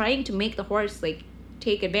he was trying to make the horse like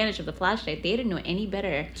take advantage of the flashlight. They didn't know any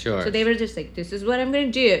better. Sure. So they were just like, this is what I'm gonna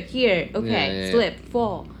do. Here, okay, Yeah. slip,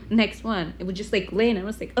 fall. Next one. It would just like land. I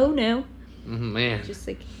was like, oh no. Man. Just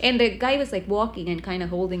like, and the guy was like walking and kind of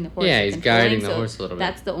holding the horse. Yeah, and he's controlling, guiding the so horse a little bit.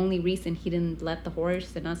 That's the only reason he didn't let the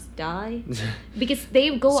horse and us die. Because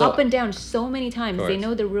they go So- up and down so many times. They course.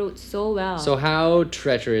 know the road so well. So how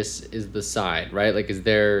treacherous is the side, right? Like, is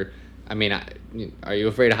there? I mean, are you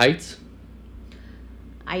afraid of heights?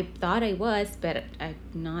 I thought I was, but I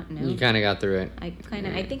not know. You kind of got through it.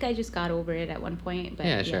 I think I just got over it at one point. But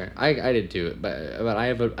Yeah, sure. I did too, but I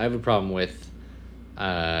have a problem with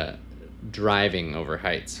driving over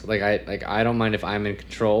heights. Like I don't mind if I'm in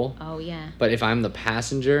control, Oh yeah. but if I'm the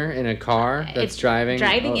passenger in a car that's It's- driving,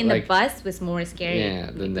 Driving in the like, bus was more scary.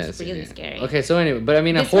 yeah, then It that's was really yeah. scary. Okay, so anyway, but I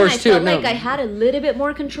mean a This horse one I too. felt no, like I had a little bit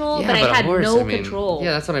more control, yeah, but I a had horse, no I mean, control.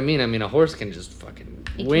 Yeah, that's what I mean. I mean a horse can just fucking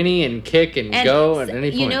It can- whinny and kick and, And go at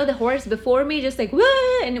any point. you know, the horse before me just like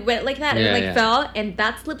whoa, and it went like that, and Yeah, it like yeah. fell, and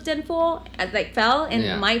that slipped and fell, and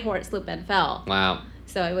Yeah. my horse slipped and fell. Wow.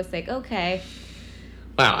 So I was like, okay.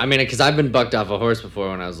 Wow, I mean, because I've been bucked off a horse before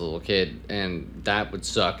when I was a little kid, and that would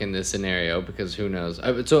suck in this scenario because who knows?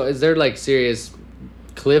 So, is there like serious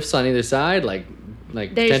cliffs on either side, like There's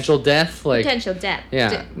potential death, like Potential death.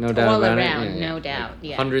 yeah, no doubt all about around, it. Yeah, no Like doubt.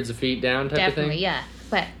 Yeah. hundreds of feet down, type Definitely, of thing. yeah.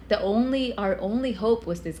 But our only hope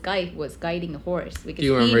was this guy who was guiding the horse. Because Do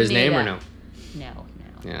you remember he his name or made no? No.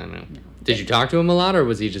 Yeah, no. No. Did you talk to him a lot, or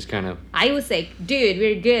was he just kind of? I was like, dude,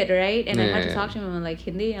 we're good, right? And I Yeah, had to yeah. talk to him in like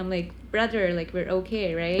Hindi. I'm like, brother, like we're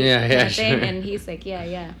okay, right? Yeah, Kind yeah, of thing. sure. And he's like,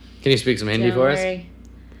 yeah. Can you speak some Hindi Don't for us? worry.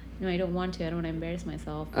 No, I don't want to. I don't want to embarrass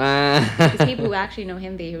myself. Because people who actually know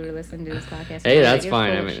Hindi who listen to this podcast. Hey, are that's like, "You're fine.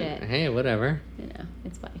 full I of mean, shit." hey, whatever. You know,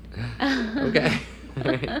 it's fine. Okay.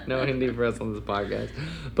 Alright, no Hindi for us on this podcast.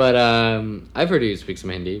 But I've heard you speak some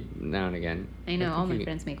Hindi now and again. I know, all think my you-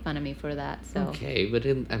 friends make fun of me for that, so Okay, but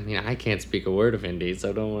I mean, I can't speak a word of Hindi,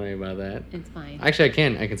 so don't worry about that. it's fine. Actually, I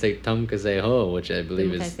can. I can say "tum ka se ho," which I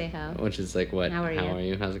believe Tum ka is, se ho. which is like what? How are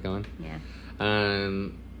you? How's it going? Yeah.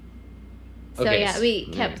 Um. So okay, yeah, we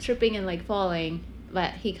kept yeah. tripping and like falling,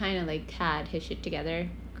 but he kind of like had his shit together.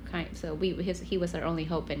 So he was our only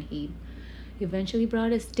hope, and he eventually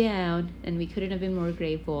brought us down, and we couldn't have been more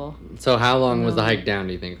grateful. So how long was the No. hike down?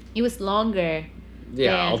 Do you think? It was longer.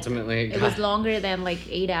 Yeah, than- ultimately. It was longer than like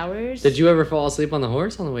 8 hours. Did you ever fall asleep on the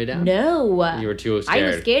horse on the way down? No. You were too I scared.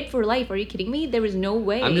 was scared for life. Are you kidding me? There was no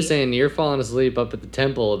way. I'm just saying, you're falling asleep up at the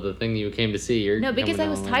temple, the thing you came to see. You're No, because coming I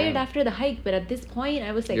was all the way tired down. after the hike, but at this point,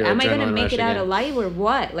 I was like, Your am I going to adrenaline make rush it out again. alive or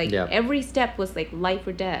what? Like, Yeah. every step was like life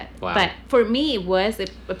or death. Wow. But for me,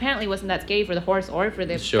 it apparently wasn't that scary for the horse or for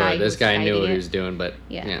the Sure, guy. who this was guy knew guiding what he it. was doing, but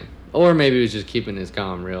Yeah. yeah. Or maybe he was just keeping his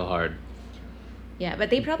calm real hard. Yeah,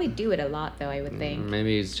 but they probably do it a lot, though, I would think.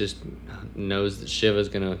 Maybe he's just knows that Shiva's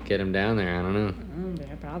gonna get him down there. I don't know.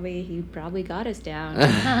 They're he probably got us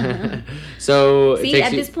down. So it See, takes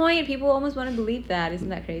at you- this point, people almost want to believe that. Isn't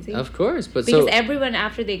that crazy? Of course, but Because so everyone,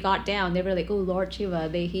 after they got down, they were like, "Oh, Lord Shiva,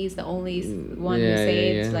 he's the only one who Yeah, yeah,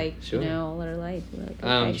 saves yeah. like Sure. all our life." We're like,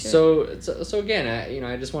 okay, sure. so again,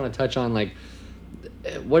 I just want to touch on like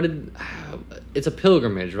it's a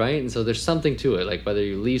pilgrimage, right? And so there's something to it. Like whether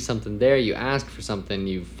you leave something there, you ask for something,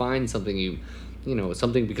 you find something, you know,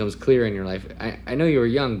 something becomes clear in your life. I know you were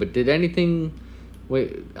young, but did anything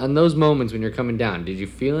on those moments when you're coming down, did you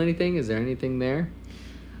feel anything? Is there anything there?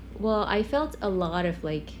 Well, I felt a lot of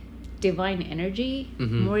like divine energy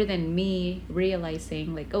more than me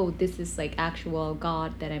realizing like, oh, this is like actual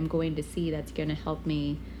God that I'm going to see that's going to help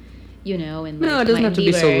me, you know, and like No, it doesn't my have to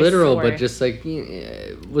be so endeavors, literal, or- but just like,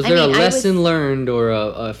 was there a lesson learned or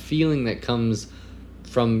a feeling that comes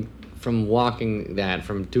from walking that,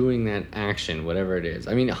 from doing that action, whatever it is?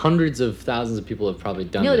 I mean, hundreds of thousands of people have probably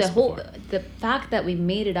done no, this the before. fact that we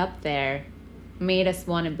made it up there made us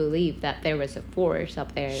want to believe that there was a force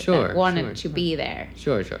up there Sure, that wanted sure, to sure. be there.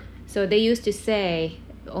 Sure. So they used to say,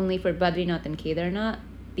 only for Badrinath and Kedarnath,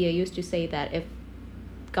 they used to say that if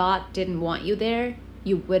God didn't want you there,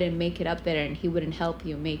 you wouldn't make it up there, and he wouldn't help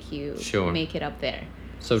you make it up there.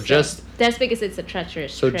 So That's because it's a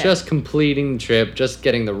treacherous trip. just completing the trip, just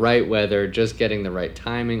getting the right weather, just getting the right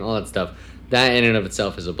timing, all that stuff, that in and of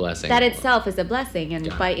itself is a blessing. That itself is a blessing, and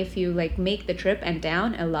Got it. if you like make the trip and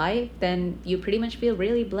down alive, then you pretty much feel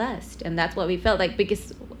really blessed, and that's what we felt like,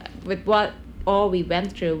 because with what all we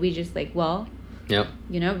went through, we just like, well, Yep.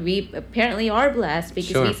 you know, we apparently are blessed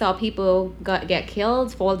because Sure. we saw people get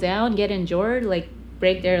killed, fall down, get injured, like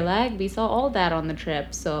break their leg. We saw all that on the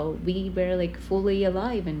trip, so we were like fully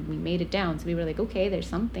alive and we made it down. So we were like, okay, there's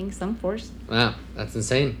something, some force. Wow, that's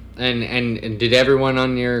insane. And did everyone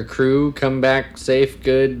on your crew come back safe,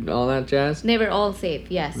 good, all that jazz? They were all safe,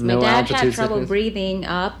 yes. No My dad had altitude trouble sickness? breathing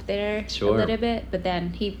up there Sure. a little bit, but then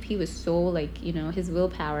he was so like, you know, his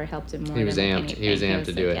willpower helped him more. He was than amped. anything. He was amped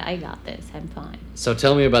to do like, it. Yeah, I got this. I'm fine. So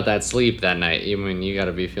tell me about that sleep that night. I mean, you got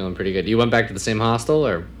to be feeling pretty good. You went back to the same hostel,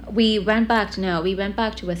 or? We went back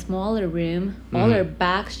to a smaller room. All our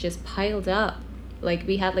bags just piled up. Like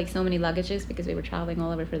we had like so many luggages because we were traveling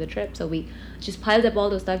all over for the trip. So we just piled up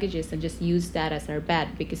all those luggages and just used that as our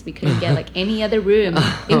bed because we couldn't get like any other room.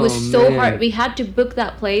 It was so man. hard. We had to book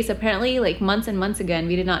that place apparently like months and months ago, and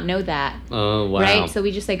we did not know that. Oh, wow. Right? So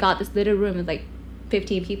we just like got this little room with like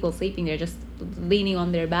 15 people sleeping there, just leaning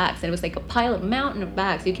on their backs, and it was like a mountain of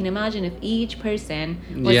bags. You can imagine if each person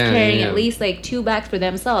was carrying at least like 2 bags for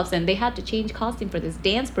themselves, and they had to change costume for this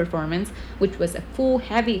dance performance, which was a full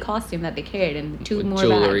heavy costume that they carried, and 2 With more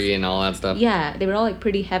jewelry bags. and all that stuff. Yeah, they were all like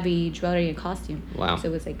pretty heavy jewelry and costume. Wow. So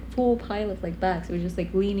it was like full pile of like bags. We were just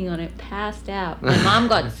like leaning on it, passed out. My mom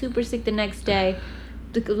got super sick the next day.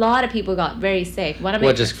 A lot of people got very sick. One of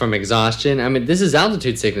What, just from exhaustion? I mean, this is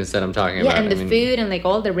altitude sickness that I'm talking yeah, about. and the I mean, food and like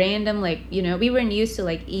all the random like, you know, we weren't used to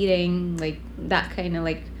like eating like that kind of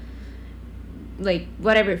like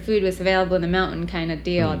whatever food was available in the mountain kind of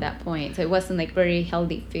deal at that point. So it wasn't like very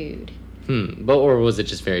healthy food. But or was it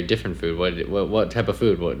just very different food? What type of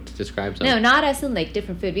food? What describes it? No, not as in like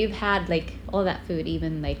different food. We've had like all that food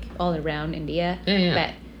even like all around India. Yeah.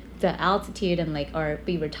 But the altitude and like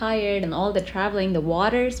we were tired and all the traveling, the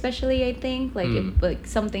water especially, I think like like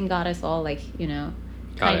something got us all like, you know,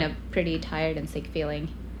 kind of pretty tired and sick feeling.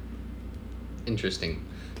 Interesting.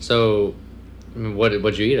 So, I mean,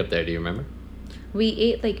 what'd you eat up there? Do you remember? We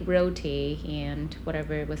ate like roti and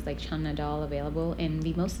whatever was like chana dal available, and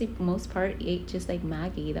we most part ate just like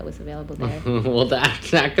Maggie that was available there. Well, that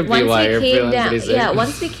could be why you're feeling pretty sick. Yeah,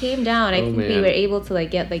 once we came down, I think we man. were able to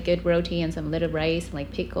like get like good roti and some little rice and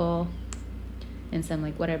like pickle, and some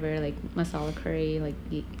like whatever like masala curry,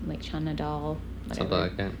 like chana dal, whatever. Something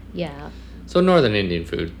like that. Yeah. So northern Indian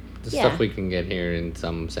food, the Yeah. stuff we can get here in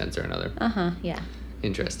some sense or another. Yeah.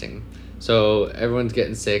 Interesting. So everyone's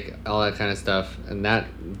getting sick, all that kind of stuff, and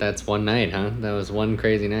that's one night, huh? That was one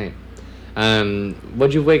crazy night.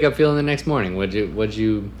 What'd you wake up feeling the next morning? What'd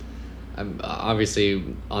you obviously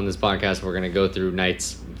on this podcast we're gonna go through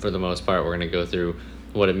nights for the most part. We're gonna go through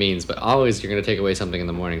what it means, but always you're gonna take away something in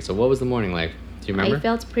the morning. So what was the morning like? Do you remember? I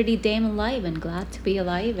felt pretty damn alive and glad to be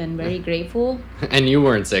alive and very grateful. And you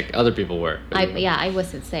weren't sick. Other people were. I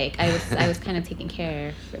wasn't sick. I was kind of taking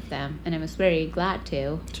care of them, and I was very glad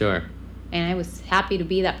to. Sure. And I was happy to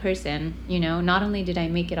be that person, you know. Not only did I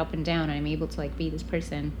make it up and down, I'm able to like be this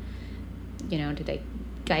person, you know, to like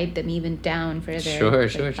guide them even down further. Sure.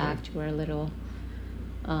 Back to our little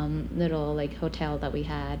like hotel that we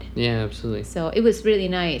had. Yeah, absolutely. So it was really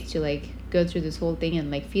nice to like go through this whole thing and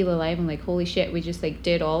like feel alive and like holy shit, we just like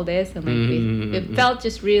did all this and like it felt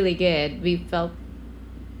just really good. We felt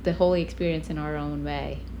the holy experience in our own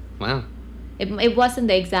way. Wow. It wasn't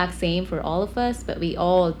the exact same for all of us, but we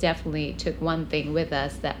all definitely took one thing with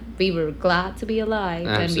us, that we were glad to be alive.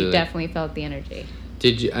 Absolutely. And we definitely felt the energy.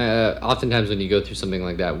 Did you? Oftentimes, when you go through something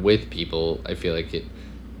like that with people, I feel like it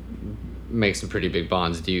makes some pretty big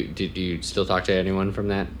bonds. Did you still talk to anyone from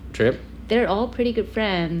that trip? They're all pretty good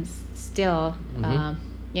friends still. Mhm.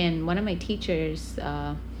 And one of my teachers,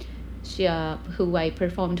 she who I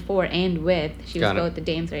performed for and with, she was Got it. both the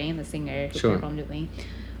dancer and the singer who Sure. performed with me.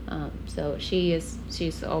 So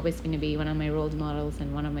she's always going to be one of my role models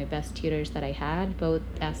and one of my best tutors that I had, both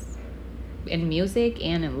as in music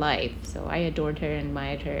and in life. So I adored her and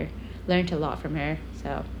admired her, learned a lot from her.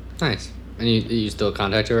 So Nice. And you still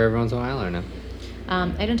contact her every once in a while, or no?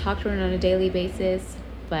 I don't talk to her on a daily basis,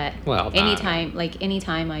 but Well, anytime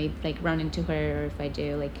I like run into her, or if I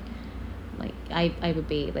do, like I would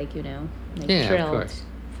be like, Yeah, of thrilled course.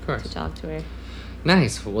 Of course. to talk to her.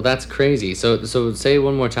 Nice. Well, that's crazy. So say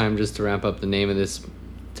one more time just to wrap up the name of this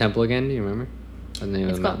temple again. Do you remember? The name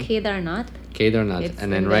It's of the called mountain? Kedarnath. Kedarnath. It's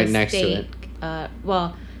And then in right the next to it.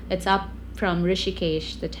 Well, it's up from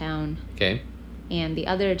Rishikesh, the town, Okay. and the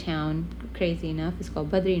other town, crazy enough, is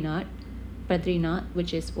called Badrinath. Badrinath,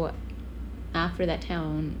 which is what after that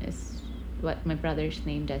town is what my brother's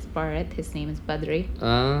named as Bharat. His name is Badri.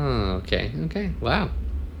 Oh, okay. Okay. Wow.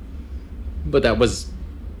 But that was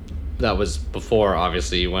before,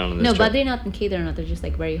 obviously, you went on this No, trip. Badrinath and Kedarnath are just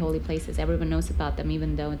like very holy places. Everyone knows about them,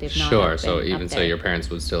 even though they've not. Sure. been So up even so, there. your parents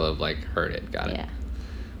would still have like heard it. Got it. Yeah.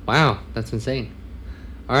 Wow, that's insane.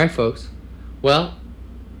 All right, folks. Well,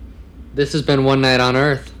 this has been One Night on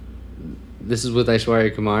Earth. This is with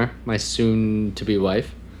Aishwarya Kumar, my soon-to-be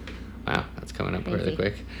wife. Wow, that's coming up really Crazy.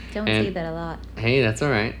 quick. Don't And- say that a lot. Hey, that's all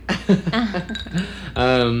right.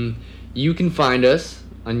 You can find us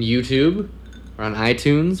on YouTube or on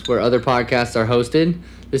iTunes, where other podcasts are hosted.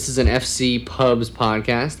 This is an FC Pubs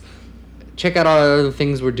podcast. Check out all the other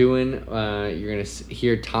things we're doing. You're going to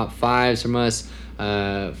hear top fives from us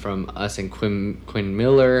and Quinn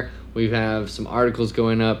Miller. We have some articles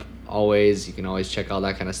going up always. You can always check all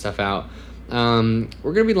that kind of stuff out. We're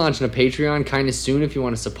going to be launching a Patreon kind of soon if you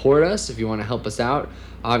want to support us, if you want to help us out.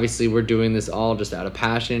 Obviously, we're doing this all just out of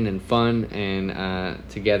passion and fun and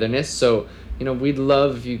togetherness. So, we'd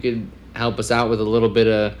love if you could help us out with a little bit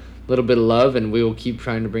of love, and we will keep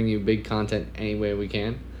trying to bring you big content any way we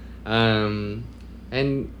can.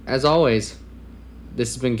 And as always,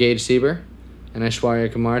 this has been Gage Sieber and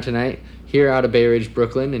Aishwarya Kumar tonight, here out of Bay Ridge,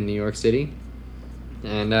 Brooklyn in New York City.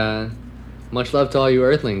 And much love to all you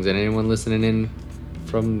Earthlings and anyone listening in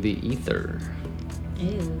from the ether.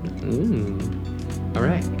 Ew. All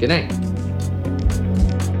right. Good night.